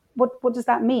 Like, what does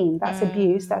that mean? That's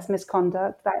abuse. That's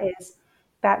misconduct.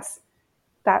 That's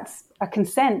a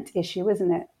consent issue,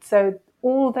 isn't it? So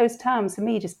all those terms, for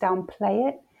me, just downplay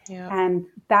it. Yeah. And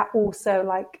that also,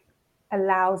 like,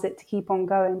 allows it to keep on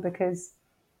going because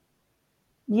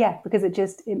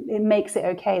it makes it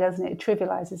okay, doesn't it? It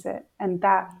trivializes it. And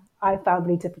that I found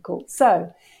really difficult.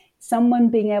 So someone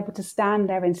being able to stand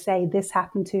there and say, this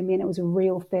happened to me and it was a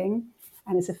real thing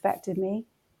and it's affected me,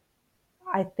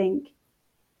 I think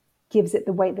gives it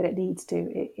the weight that it needs to.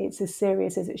 It's as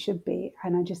serious as it should be.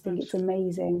 And I just think it's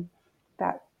amazing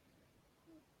that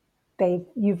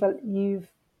you've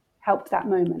helped that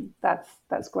moment.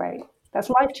 That's great. That's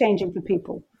life-changing for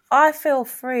people. I feel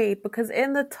free because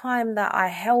in the time that I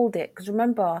held it, because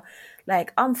remember,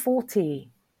 like, I'm 40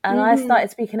 and I started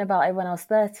speaking about it when I was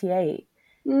 38.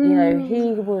 He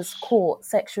was caught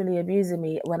sexually abusing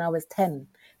me when I was 10,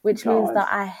 which means that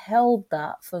I held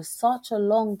that for such a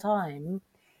long time.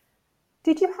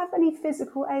 Did you have any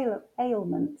physical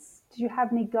ailments? Did you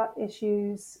have any gut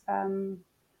issues,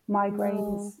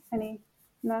 migraines?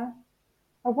 No?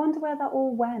 I wonder where that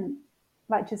all went.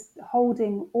 Like, just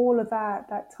holding all of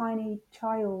that tiny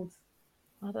child.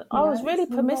 I was really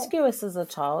promiscuous as a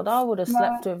child. I would have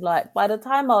slept with, like, by the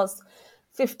time I was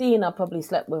 15, I probably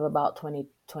slept with about 20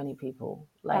 people.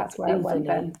 Like, that's where it went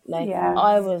then. Like,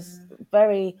 I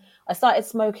started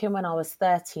smoking when I was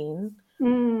 13.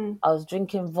 I was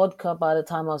drinking vodka by the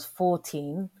time I was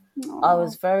 14. I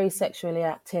was very sexually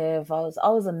active. I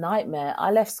was a nightmare.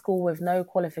 I left school with no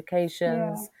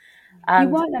qualifications. And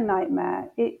you weren't a nightmare.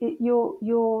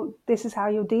 This is how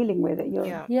you're dealing with it.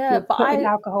 You're but putting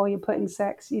alcohol, you're putting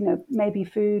sex, maybe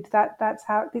food. That's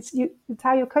how it's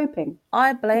how you're coping.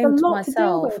 I blamed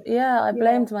myself. I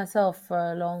blamed myself for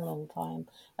a long, long time,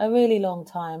 a really long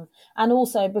time. And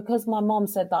also because my mom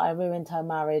said that I ruined her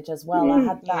marriage as well. I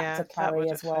had that to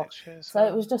carry as well. So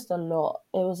it was just a lot.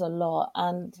 It was a lot.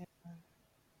 And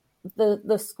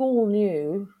the school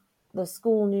knew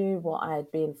what I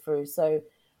had been through. So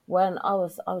when I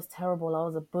was terrible. I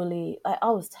was a bully.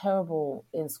 I was terrible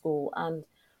in school, and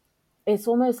it's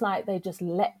almost like they just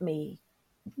let me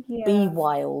be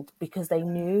wild because they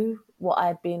knew what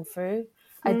I'd been through.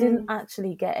 I didn't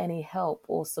actually get any help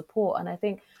or support, and I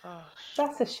think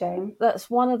that's a shame. That's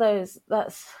one of those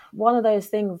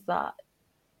things that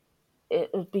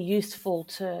it would be useful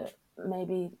to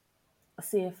maybe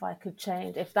see if I could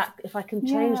change, if I can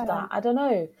change that. I don't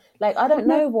know. Like, I don't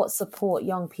know what support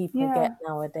young people get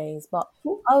nowadays, but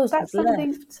I was just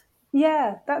left.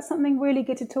 Yeah, that's something really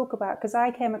good to talk about because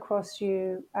I came across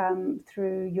you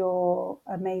through your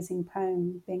amazing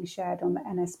poem being shared on the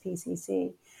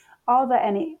NSPCC. Are there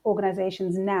any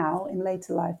organisations now in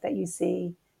later life that you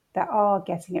see that are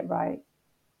getting it right?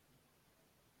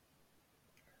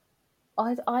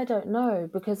 I don't know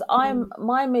because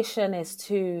my mission is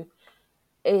to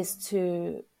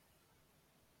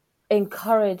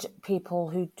encourage people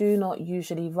who do not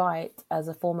usually write as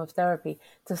a form of therapy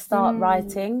to start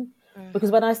writing.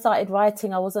 Because when I started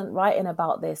writing, I wasn't writing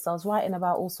about this. I was writing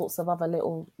about all sorts of other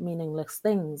little meaningless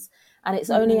things. And it's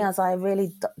only as I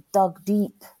really dug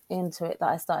deep into it that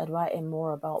I started writing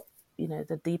more about,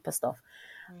 the deeper stuff.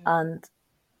 And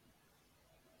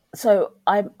so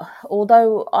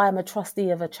although I'm a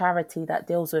trustee of a charity that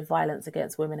deals with violence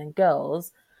against women and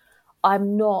girls,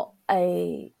 I'm not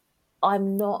a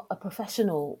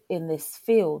professional in this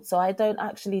field. So I don't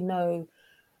actually know.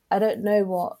 I don't know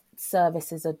what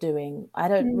services are doing. I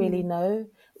don't really know.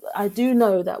 I do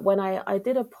know that when I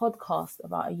did a podcast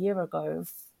about a year ago,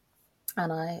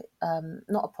 and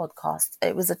not a podcast,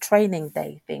 it was a training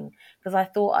day thing, because I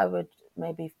thought I would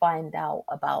maybe find out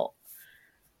about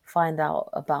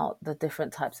the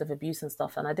different types of abuse and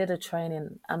stuff. And I did a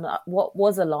training, and what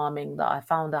was alarming that I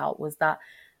found out was that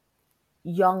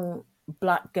young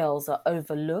Black girls are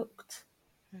overlooked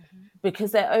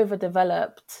because they're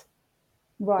overdeveloped,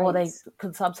 Right. or they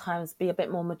can sometimes be a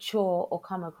bit more mature or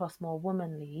come across more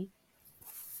womanly.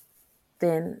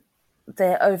 Then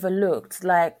they're overlooked,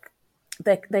 like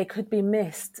they could be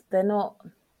missed. They're not,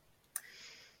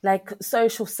 like,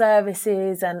 social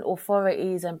services and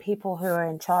authorities and people who are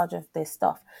in charge of this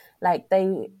stuff, like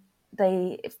they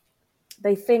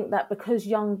think that because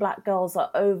young Black girls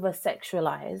are over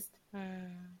sexualized,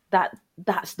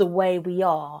 that's the way we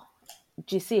are.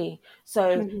 Do you see?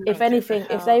 So if anything,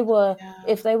 if they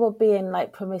were being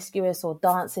like promiscuous or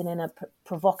dancing in a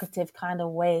provocative kind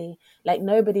of way, like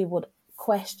nobody would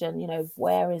question, you know,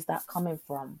 where is that coming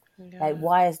from? Like,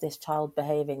 why is this child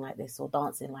behaving like this or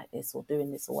dancing like this or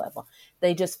doing this or whatever?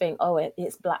 They just think, oh,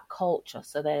 it's Black culture.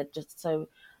 So they're just, so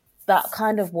that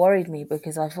kind of worried me,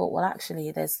 because I thought, well,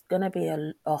 actually there's going to be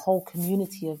a whole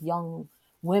community of young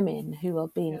women who are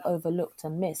being overlooked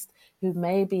and missed, who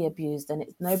may be abused, and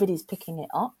nobody's picking it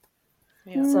up.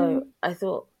 So I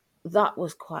thought that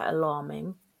was quite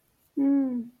alarming.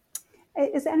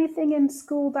 Is there anything in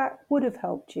school that would have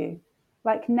helped you?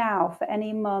 Like now, for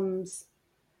any mums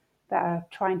that are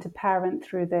trying to parent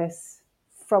through this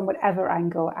from whatever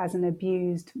angle, as an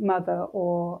abused mother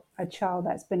or a child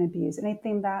that's been abused,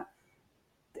 anything that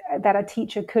a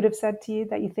teacher could have said to you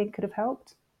that you think could have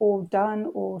helped or done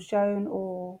or shown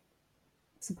or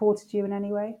supported you in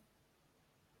any way?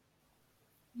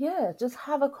 Yeah, just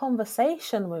have a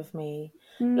conversation with me.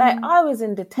 Like, I was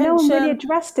in detention. No one really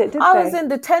addressed it, did they? I was in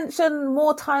detention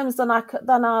more times than I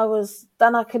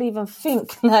could even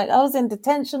think. Like, I was in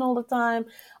detention all the time.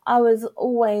 I was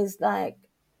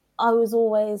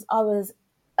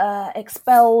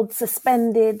expelled,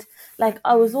 suspended. Like,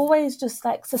 I was always just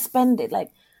like suspended.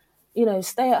 Like, you know,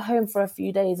 stay at home for a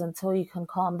few days until you can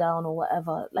calm down or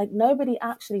whatever. Like, nobody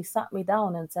actually sat me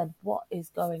down and said, what is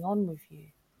going on with you?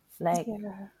 Like,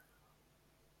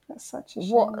 that's such a shame.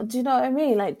 What do you know what I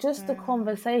mean? Like, just the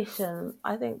conversation.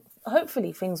 I think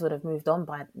hopefully things would have moved on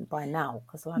by now,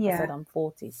 because like I said, I'm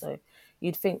 40, so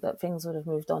you'd think that things would have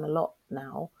moved on a lot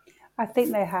now. I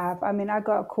think they have. I mean, I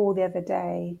got a call the other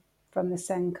day from the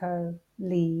Senko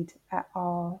lead at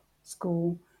our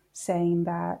school saying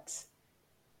that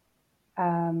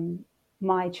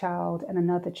my child and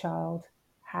another child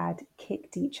had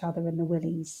kicked each other in the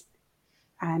willies.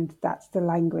 And that's the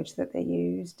language that they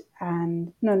used.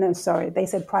 And sorry, they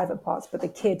said private parts, but the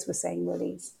kids were saying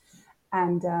willies.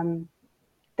 And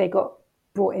they got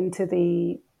brought into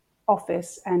the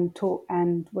office and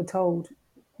were told,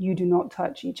 you do not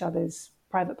touch each other's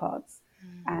private parts.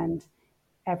 And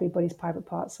everybody's private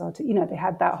parts are to, they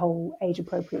had that whole age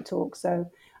appropriate talk. So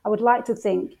I would like to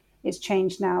think it's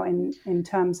changed now in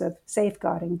terms of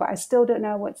safeguarding, but I still don't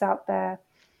know what's out there.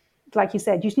 Like you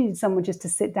said, you just needed someone just to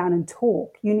sit down and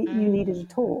talk. You needed a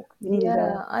talk. You needed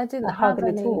I didn't a hug have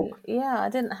and any, a talk. Yeah, I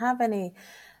didn't have any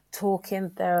talking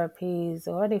therapies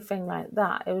or anything like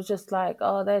that. It was just like,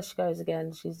 oh, there she goes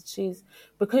again. She's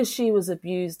because she was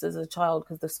abused as a child,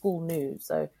 because the school knew.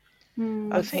 So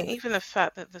I think even the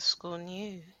fact that the school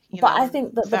knew. I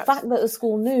think that the fact that the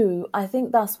school knew, I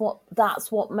think that's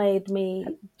what made me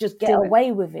just get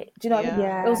away with it. Do you know what I mean?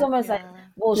 It was almost like,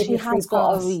 well, she has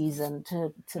got a reason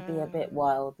to be a bit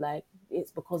wild. Like,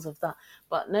 it's because of that.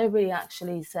 But nobody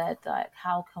actually said, like,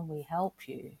 how can we help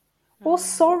you? Well,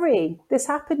 sorry, this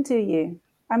happened to you.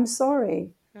 I'm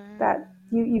sorry that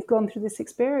you've gone through this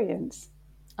experience.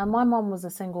 And my mum was a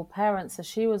single parent, so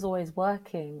she was always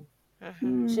working.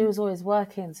 She was always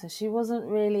working, so she wasn't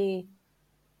really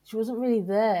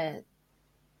there.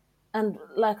 And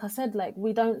like I said, like,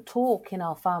 we don't talk in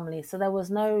our family, so there was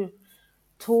no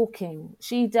talking.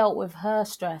 She dealt with her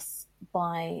stress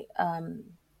by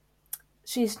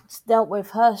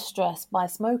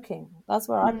smoking. That's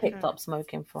where I picked up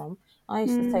smoking from. I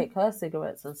used to take her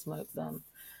cigarettes and smoke them.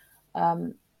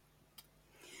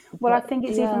 Well, I think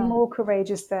it's even more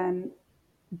courageous then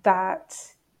that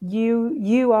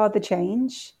you are the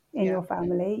change in your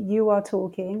family. You are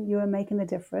talking. You are making a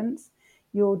difference.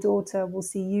 Your daughter will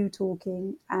see you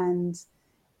talking and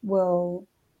will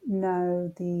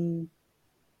know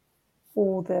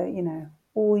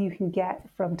all you can get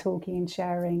from talking and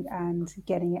sharing and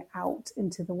getting it out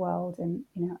into the world and,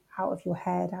 out of your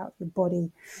head, out of your body.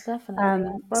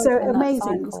 Definitely. So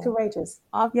amazing. It's courageous.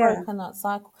 I've broken that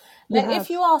cycle. Like, if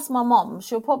you ask my mom,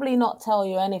 she'll probably not tell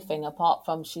you anything apart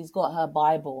from she's got her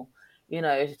Bible.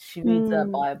 She reads her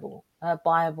Bible. Her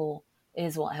Bible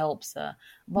is what helps her.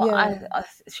 But Yeah.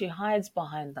 she hides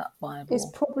behind that Bible. It's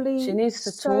probably She needs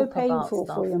to so talk about painful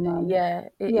stuff. for your mum. Yeah,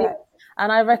 Yeah.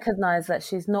 and I recognize that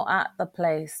she's not at the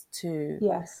place to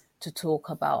Yes. talk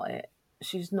about it.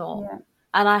 She's not. Yeah.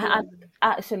 And Yeah.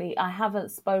 I haven't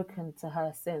spoken to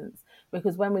her since,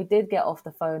 because when we did get off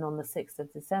the phone on the 6th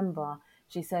of December,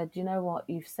 she said, you know what,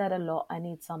 you've said a lot. I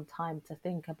need some time to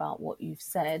think about what you've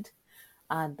said,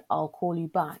 and I'll call you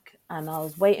back. And I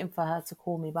was waiting for her to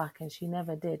call me back, and she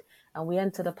never did. And we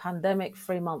entered a pandemic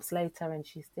 3 months later, and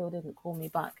she still didn't call me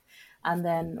back. And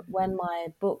then when my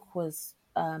book was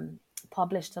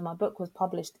published, and my book was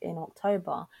published in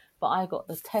October, but I got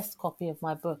the test copy of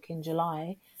my book in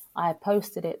July, I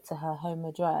posted it to her home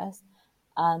address,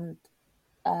 and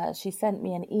she sent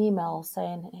me an email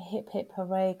saying, hip, hip,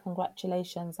 hooray,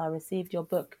 congratulations, I received your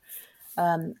book.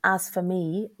 As for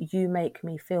me, you make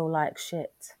me feel like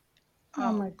shit.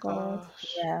 Oh my God.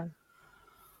 gosh. Yeah.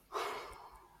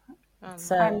 Oh,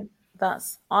 So man.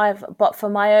 but for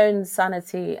my own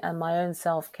sanity and my own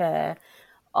self-care,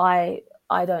 I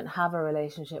don't have a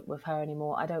relationship with her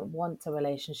anymore. I don't want a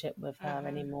relationship with her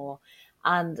anymore.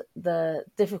 And the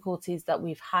difficulties that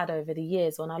we've had over the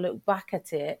years, when I look back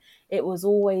at it, it was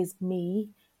always me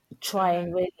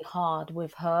trying really hard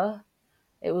with her.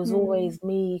 It was always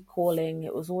me calling.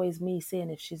 It was always me seeing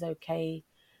if she's okay.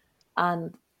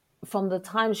 And from the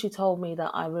time she told me that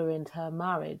I ruined her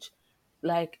marriage,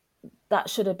 like, that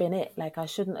should have been it. Like, I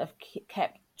shouldn't have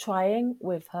kept trying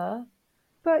with her.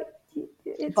 But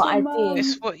it's But your I mum. did.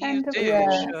 It's what you End of do. it.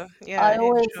 It's Yeah. your, I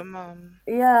always, it's your mum.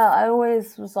 I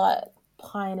always was like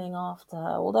pining after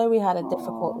her, although we had a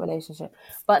difficult relationship.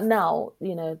 But now,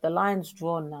 the line's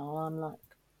drawn now. I'm like,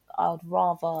 I'd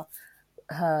rather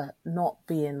her not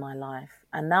be in my life.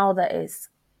 And now that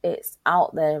it's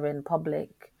out there in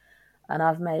public, and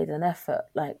I've made an effort,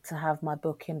 like, to have my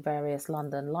book in various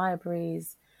London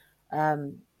libraries.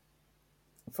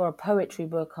 For a poetry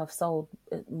book, I've sold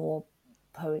more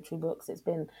poetry books. It's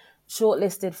been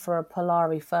shortlisted for a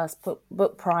Polari First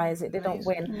Book Prize. It didn't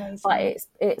win, but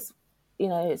it's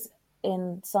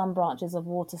in some branches of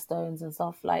Waterstones and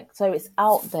stuff, like, so it's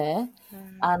out there.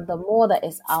 And the more that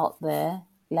it's out there,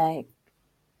 like,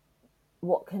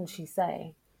 what can she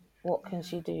say? What can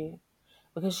she do?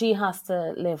 Because she has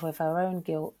to live with her own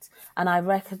guilt. And I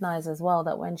recognize as well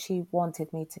that when she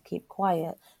wanted me to keep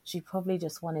quiet, she probably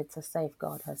just wanted to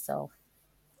safeguard herself.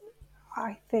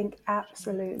 I think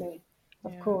absolutely.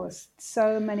 Of course.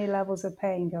 So many levels of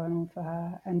pain going on for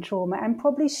her, and trauma, and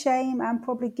probably shame, and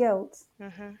probably guilt.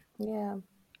 Yeah.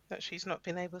 That she's not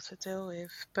been able to deal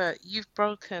with. But you've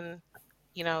broken,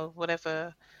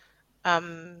 whatever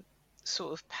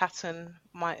sort of pattern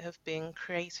might have been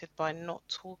created by not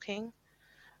talking,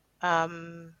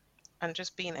 and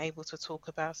just being able to talk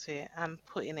about it and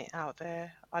putting it out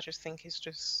there. I just think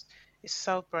it's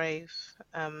so brave,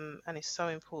 and it's so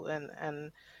important.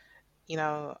 And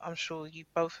I'm sure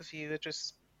both of you are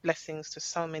just blessings to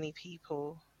so many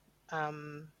people,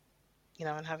 and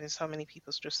having so many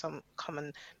people just come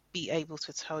and be able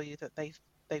to tell you that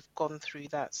they've gone through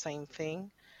that same thing.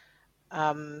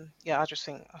 I just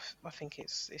think I think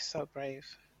it's so brave.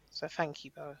 So thank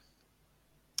you both.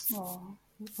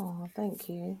 Oh, thank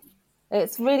you.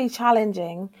 It's really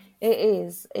challenging. It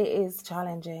is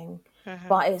challenging,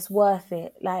 but it's worth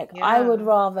it. Like, I would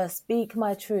rather speak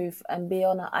my truth and be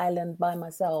on an island by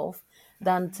myself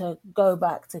than to go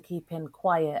back to keeping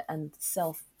quiet and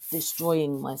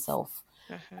self-destroying myself.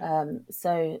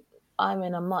 So I'm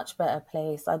in a much better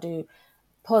place. I do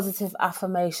positive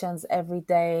affirmations every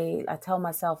day. I tell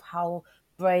myself how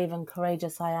brave and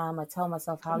courageous I am. I tell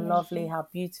myself how lovely, how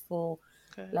beautiful.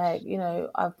 Like,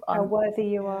 How I'm worthy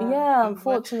you are. yeah, I'm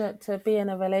fortunate to be in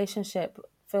a relationship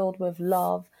filled with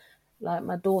love. Like,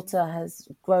 my daughter has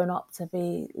grown up to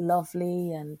be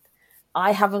lovely, and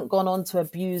I haven't gone on to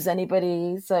abuse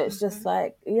anybody. So it's just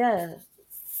like,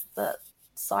 that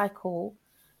cycle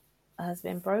has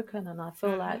been broken. And I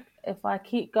feel like if I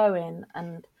keep going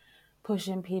and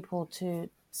pushing people to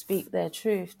speak their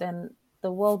truth, then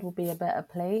the world will be a better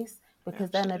place,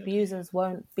 because then abusers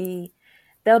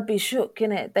they'll be shook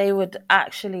in it. They would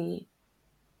actually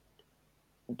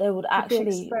Be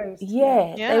exposed.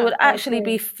 they would actually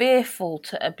be fearful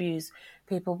to abuse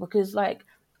people, because, like,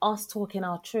 us talking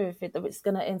our truth, it's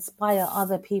going to inspire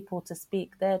other people to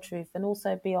speak their truth and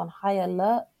also be on high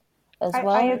alert as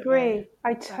well. I agree.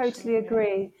 I totally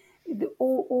agree.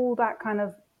 All that kind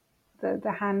of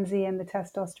the handsy and the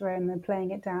testosterone and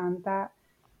playing it down, that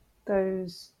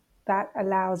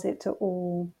allows it to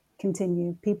all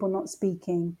continue. People not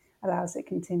speaking allows it to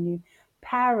continue.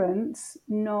 Parents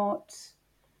not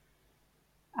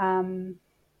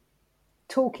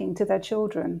talking to their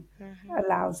children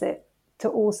allows it to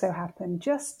also happen.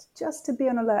 Just to be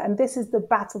on alert. And this is the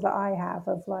battle that I have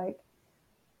of like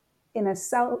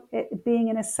being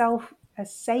in a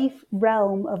safe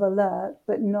realm of alert,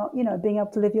 but not, being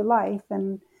able to live your life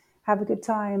and have a good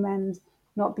time and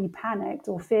not be panicked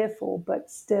or fearful, but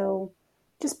still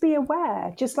just be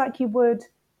aware, just like you would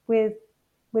with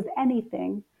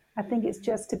anything. I think it's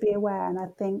just to be aware. And I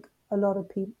think a lot of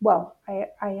people, well,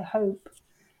 I hope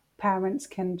parents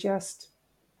can just,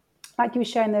 like you were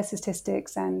showing those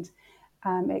statistics, and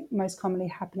it most commonly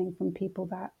happening from people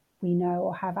that we know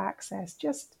or have access,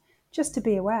 just to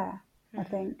be aware, I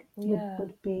think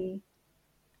would be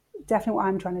definitely what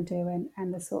I'm trying to do,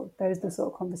 and those are the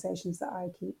sort of conversations that I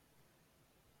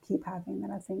keep having,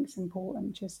 that I think is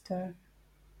important, just to.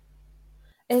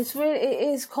 It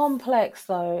is complex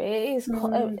though. It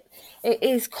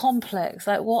is complex.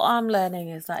 Like what I'm learning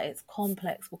is that it's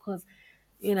complex because,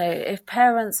 if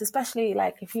parents, especially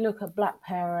like if you look at Black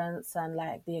parents and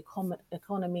like the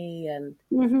economy and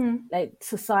like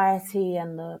society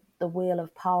and the wheel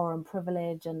of power and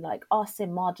privilege, and like us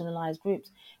in marginalized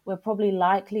groups, we're probably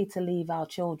likely to leave our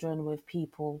children with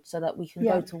people so that we can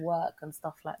go to work and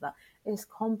stuff like that. It's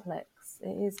complex.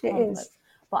 It is complex.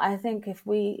 But I think if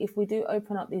we do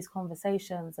open up these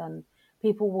conversations, and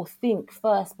people will think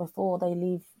first before they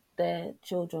leave their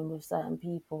children with certain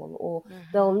people, or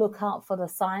they'll look out for the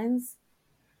signs.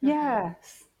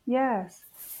 Yes.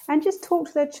 And just talk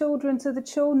to their children so the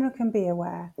children can be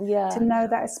aware. To know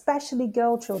that, especially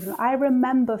girl children. I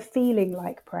remember feeling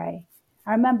like prey.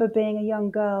 I remember being a young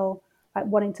girl, like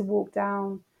wanting to walk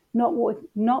down, not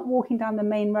walking down the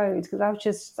main roads, because I was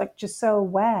just so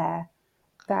aware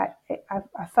that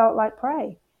I felt like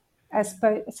prey.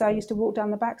 So I used to walk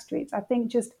down the back streets. I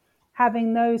think just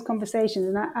having those conversations,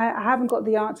 and I haven't got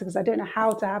the answer because I don't know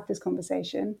how to have this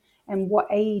conversation and what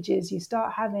ages you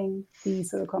start having these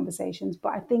sort of conversations.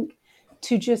 But I think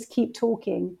to just keep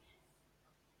talking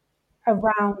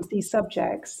around these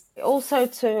subjects. Also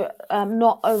to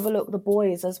not overlook the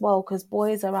boys as well, because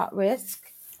boys are at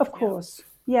risk. Of course.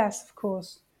 Yes, of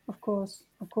course.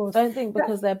 Don't think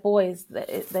because they're boys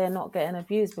that they're not getting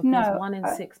abused, because 1 in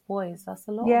 6 boys, that's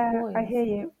a lot of boys. I hear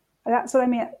you. That's what I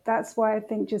mean. That's why I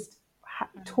think just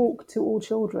talk to all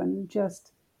children,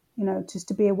 just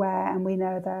to be aware, and we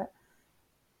know that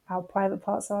our private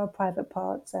parts are our private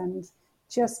parts, and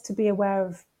just to be aware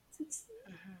of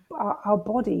our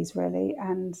bodies, really,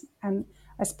 and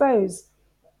I suppose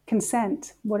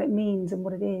consent, what it means and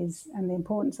what it is, and the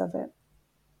importance of it.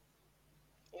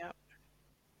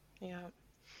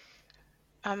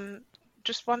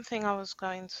 Just one thing I was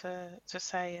going to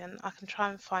say, and I can try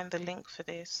and find the link for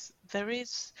this.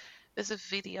 There's a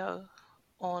video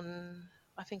on,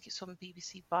 I think it's on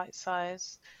BBC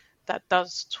Bitesize, that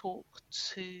does talk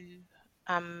to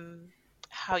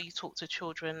how you talk to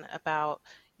children about,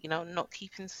 not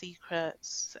keeping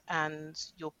secrets, and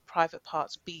your private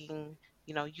parts being,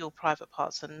 your private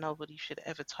parts, and nobody should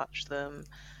ever touch them.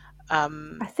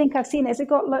 I think I've seen it. Has it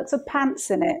got lots of pants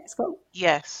in it? It's got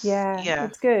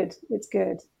It's good.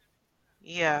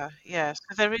 Yeah.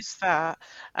 So there is that,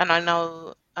 and I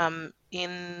know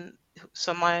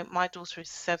so my daughter is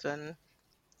 7,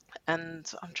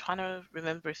 and I'm trying to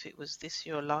remember if it was this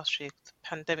year or last year. The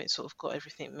pandemic sort of got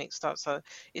everything mixed up, so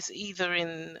it's either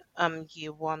in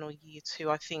year 1 or year 2.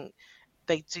 I think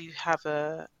they do have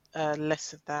a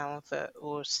lesson now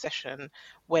or a session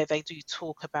where they do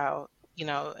talk about,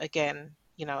 again,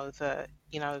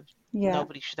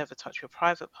 nobody should ever touch your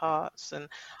private parts. And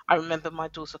I remember my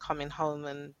daughter coming home,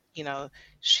 and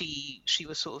she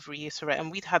was sort of reiterating,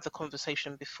 and we'd had the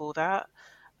conversation before that,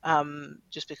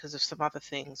 just because of some other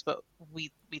things, but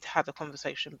we'd had a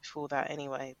conversation before that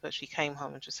anyway. But she came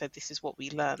home and just said, this is what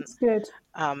we learned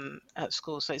at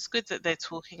school. So it's good that they're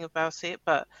talking about it,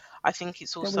 but I think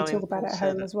it's also important about it at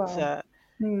home as well. that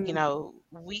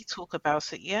we talk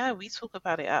about it. Yeah, we talk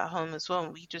about it at home as well.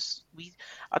 And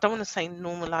I don't want to say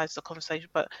normalize the conversation,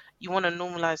 but you want to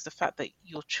normalize the fact that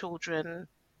your children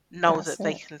know that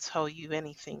they can tell you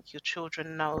anything. Your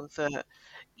children know that,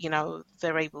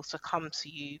 they're able to come to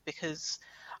you, because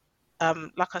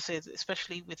like I said,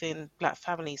 especially within Black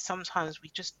families, sometimes we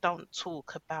just don't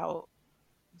talk about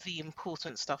the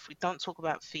important stuff. We don't talk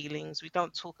about feelings. We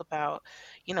don't talk about,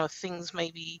 things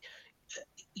maybe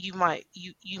you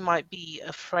might be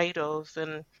afraid of.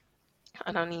 And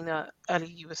Anina, earlier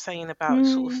you were saying about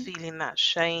sort of feeling that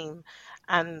shame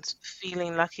and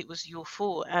feeling like it was your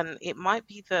fault. And it might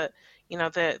be that,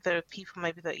 there are people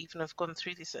maybe that even have gone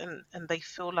through this, and they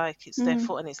feel like it's their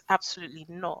fault, and it's absolutely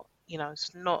not.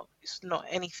 It's not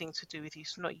anything to do with you.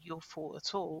 It's not your fault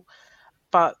at all.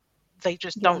 But they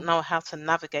just don't know how to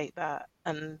navigate that,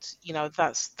 and you know,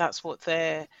 that's what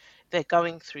they're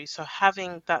going through. So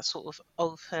having that sort of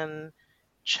open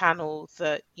channel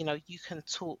that, you know, you can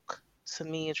talk to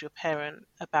me as your parent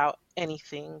about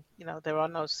anything, you know, there are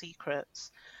no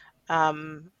secrets,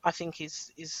 I think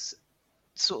is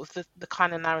sort of the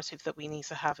kind of narrative that we need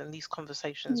to have, and these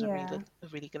conversations are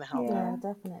really going to help. Yeah,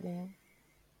 definitely.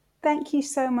 Thank you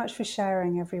so much for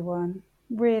sharing, everyone.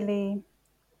 Really,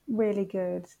 really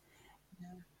good.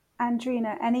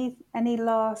 Andrina, any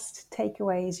last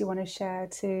takeaways you want to share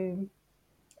to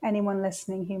anyone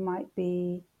listening who might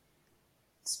be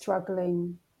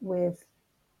struggling with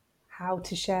how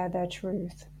to share their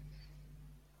truth?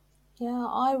 Yeah,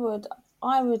 I would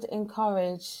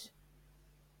encourage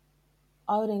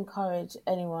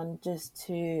anyone just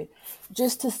to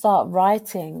start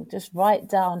writing. Just write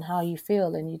down how you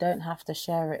feel, and you don't have to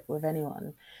share it with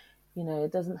anyone. You know,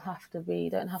 it doesn't have to be. You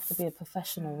don't have to be a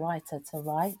professional writer to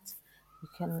write.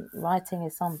 Writing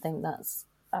is something that's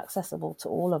accessible to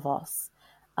all of us.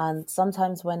 And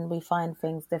sometimes when we find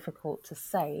things difficult to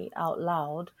say out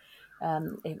loud,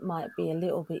 it might be a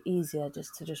little bit easier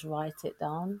just to write it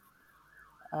down.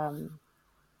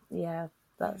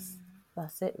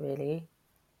 That's it really.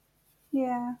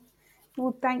 Yeah.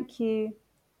 Well, thank you.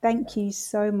 Thank you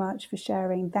so much for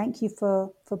sharing. Thank you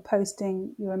for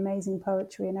posting your amazing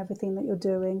poetry and everything that you're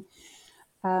doing.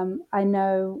 I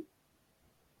know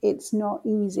it's not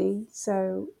easy,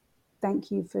 so thank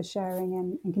you for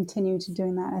sharing and continuing to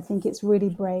doing that. I think it's really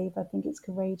brave. I think it's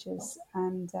courageous.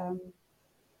 And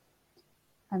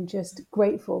I'm just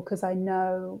grateful because I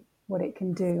know what it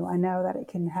can do. I know that it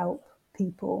can help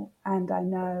people. And I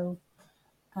know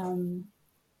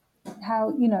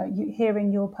how, you know,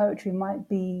 hearing your poetry might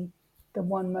be the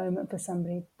one moment for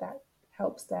somebody that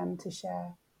helps them to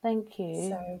share. Thank you.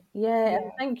 So,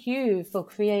 and thank you for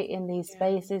creating these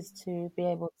spaces to be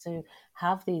able to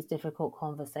have these difficult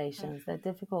conversations. They're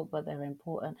difficult, but they're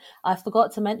important. I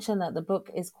forgot to mention that the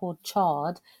book is called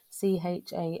Charred,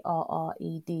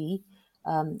 CHARRED.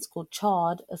 It's called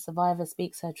Charred, A Survivor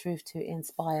Speaks Her Truth to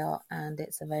Inspire, and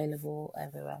it's available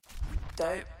everywhere.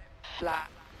 Dope Black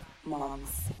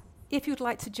Mums. If you'd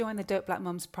like to join the Dope Black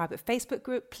Mums private Facebook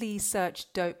group, please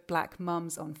search Dope Black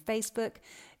Mums on Facebook.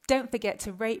 Don't forget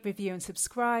to rate, review and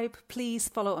subscribe. Please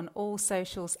follow on all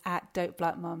socials at Dope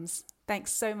Black Mums.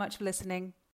 Thanks so much for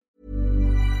listening.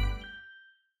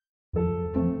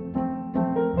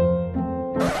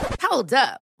 Hold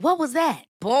up. What was that?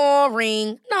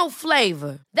 Boring. No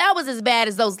flavor. That was as bad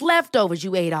as those leftovers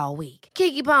you ate all week.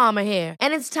 Keke Palmer here.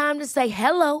 And it's time to say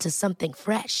hello to something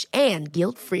fresh and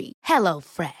guilt-free.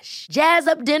 HelloFresh. Jazz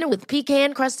up dinner with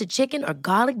pecan-crusted chicken or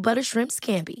garlic butter shrimp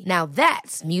scampi. Now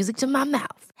that's music to my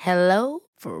mouth.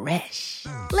 HelloFresh.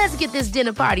 Let's get this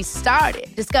dinner party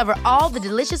started. Discover all the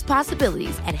delicious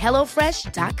possibilities at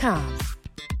HelloFresh.com.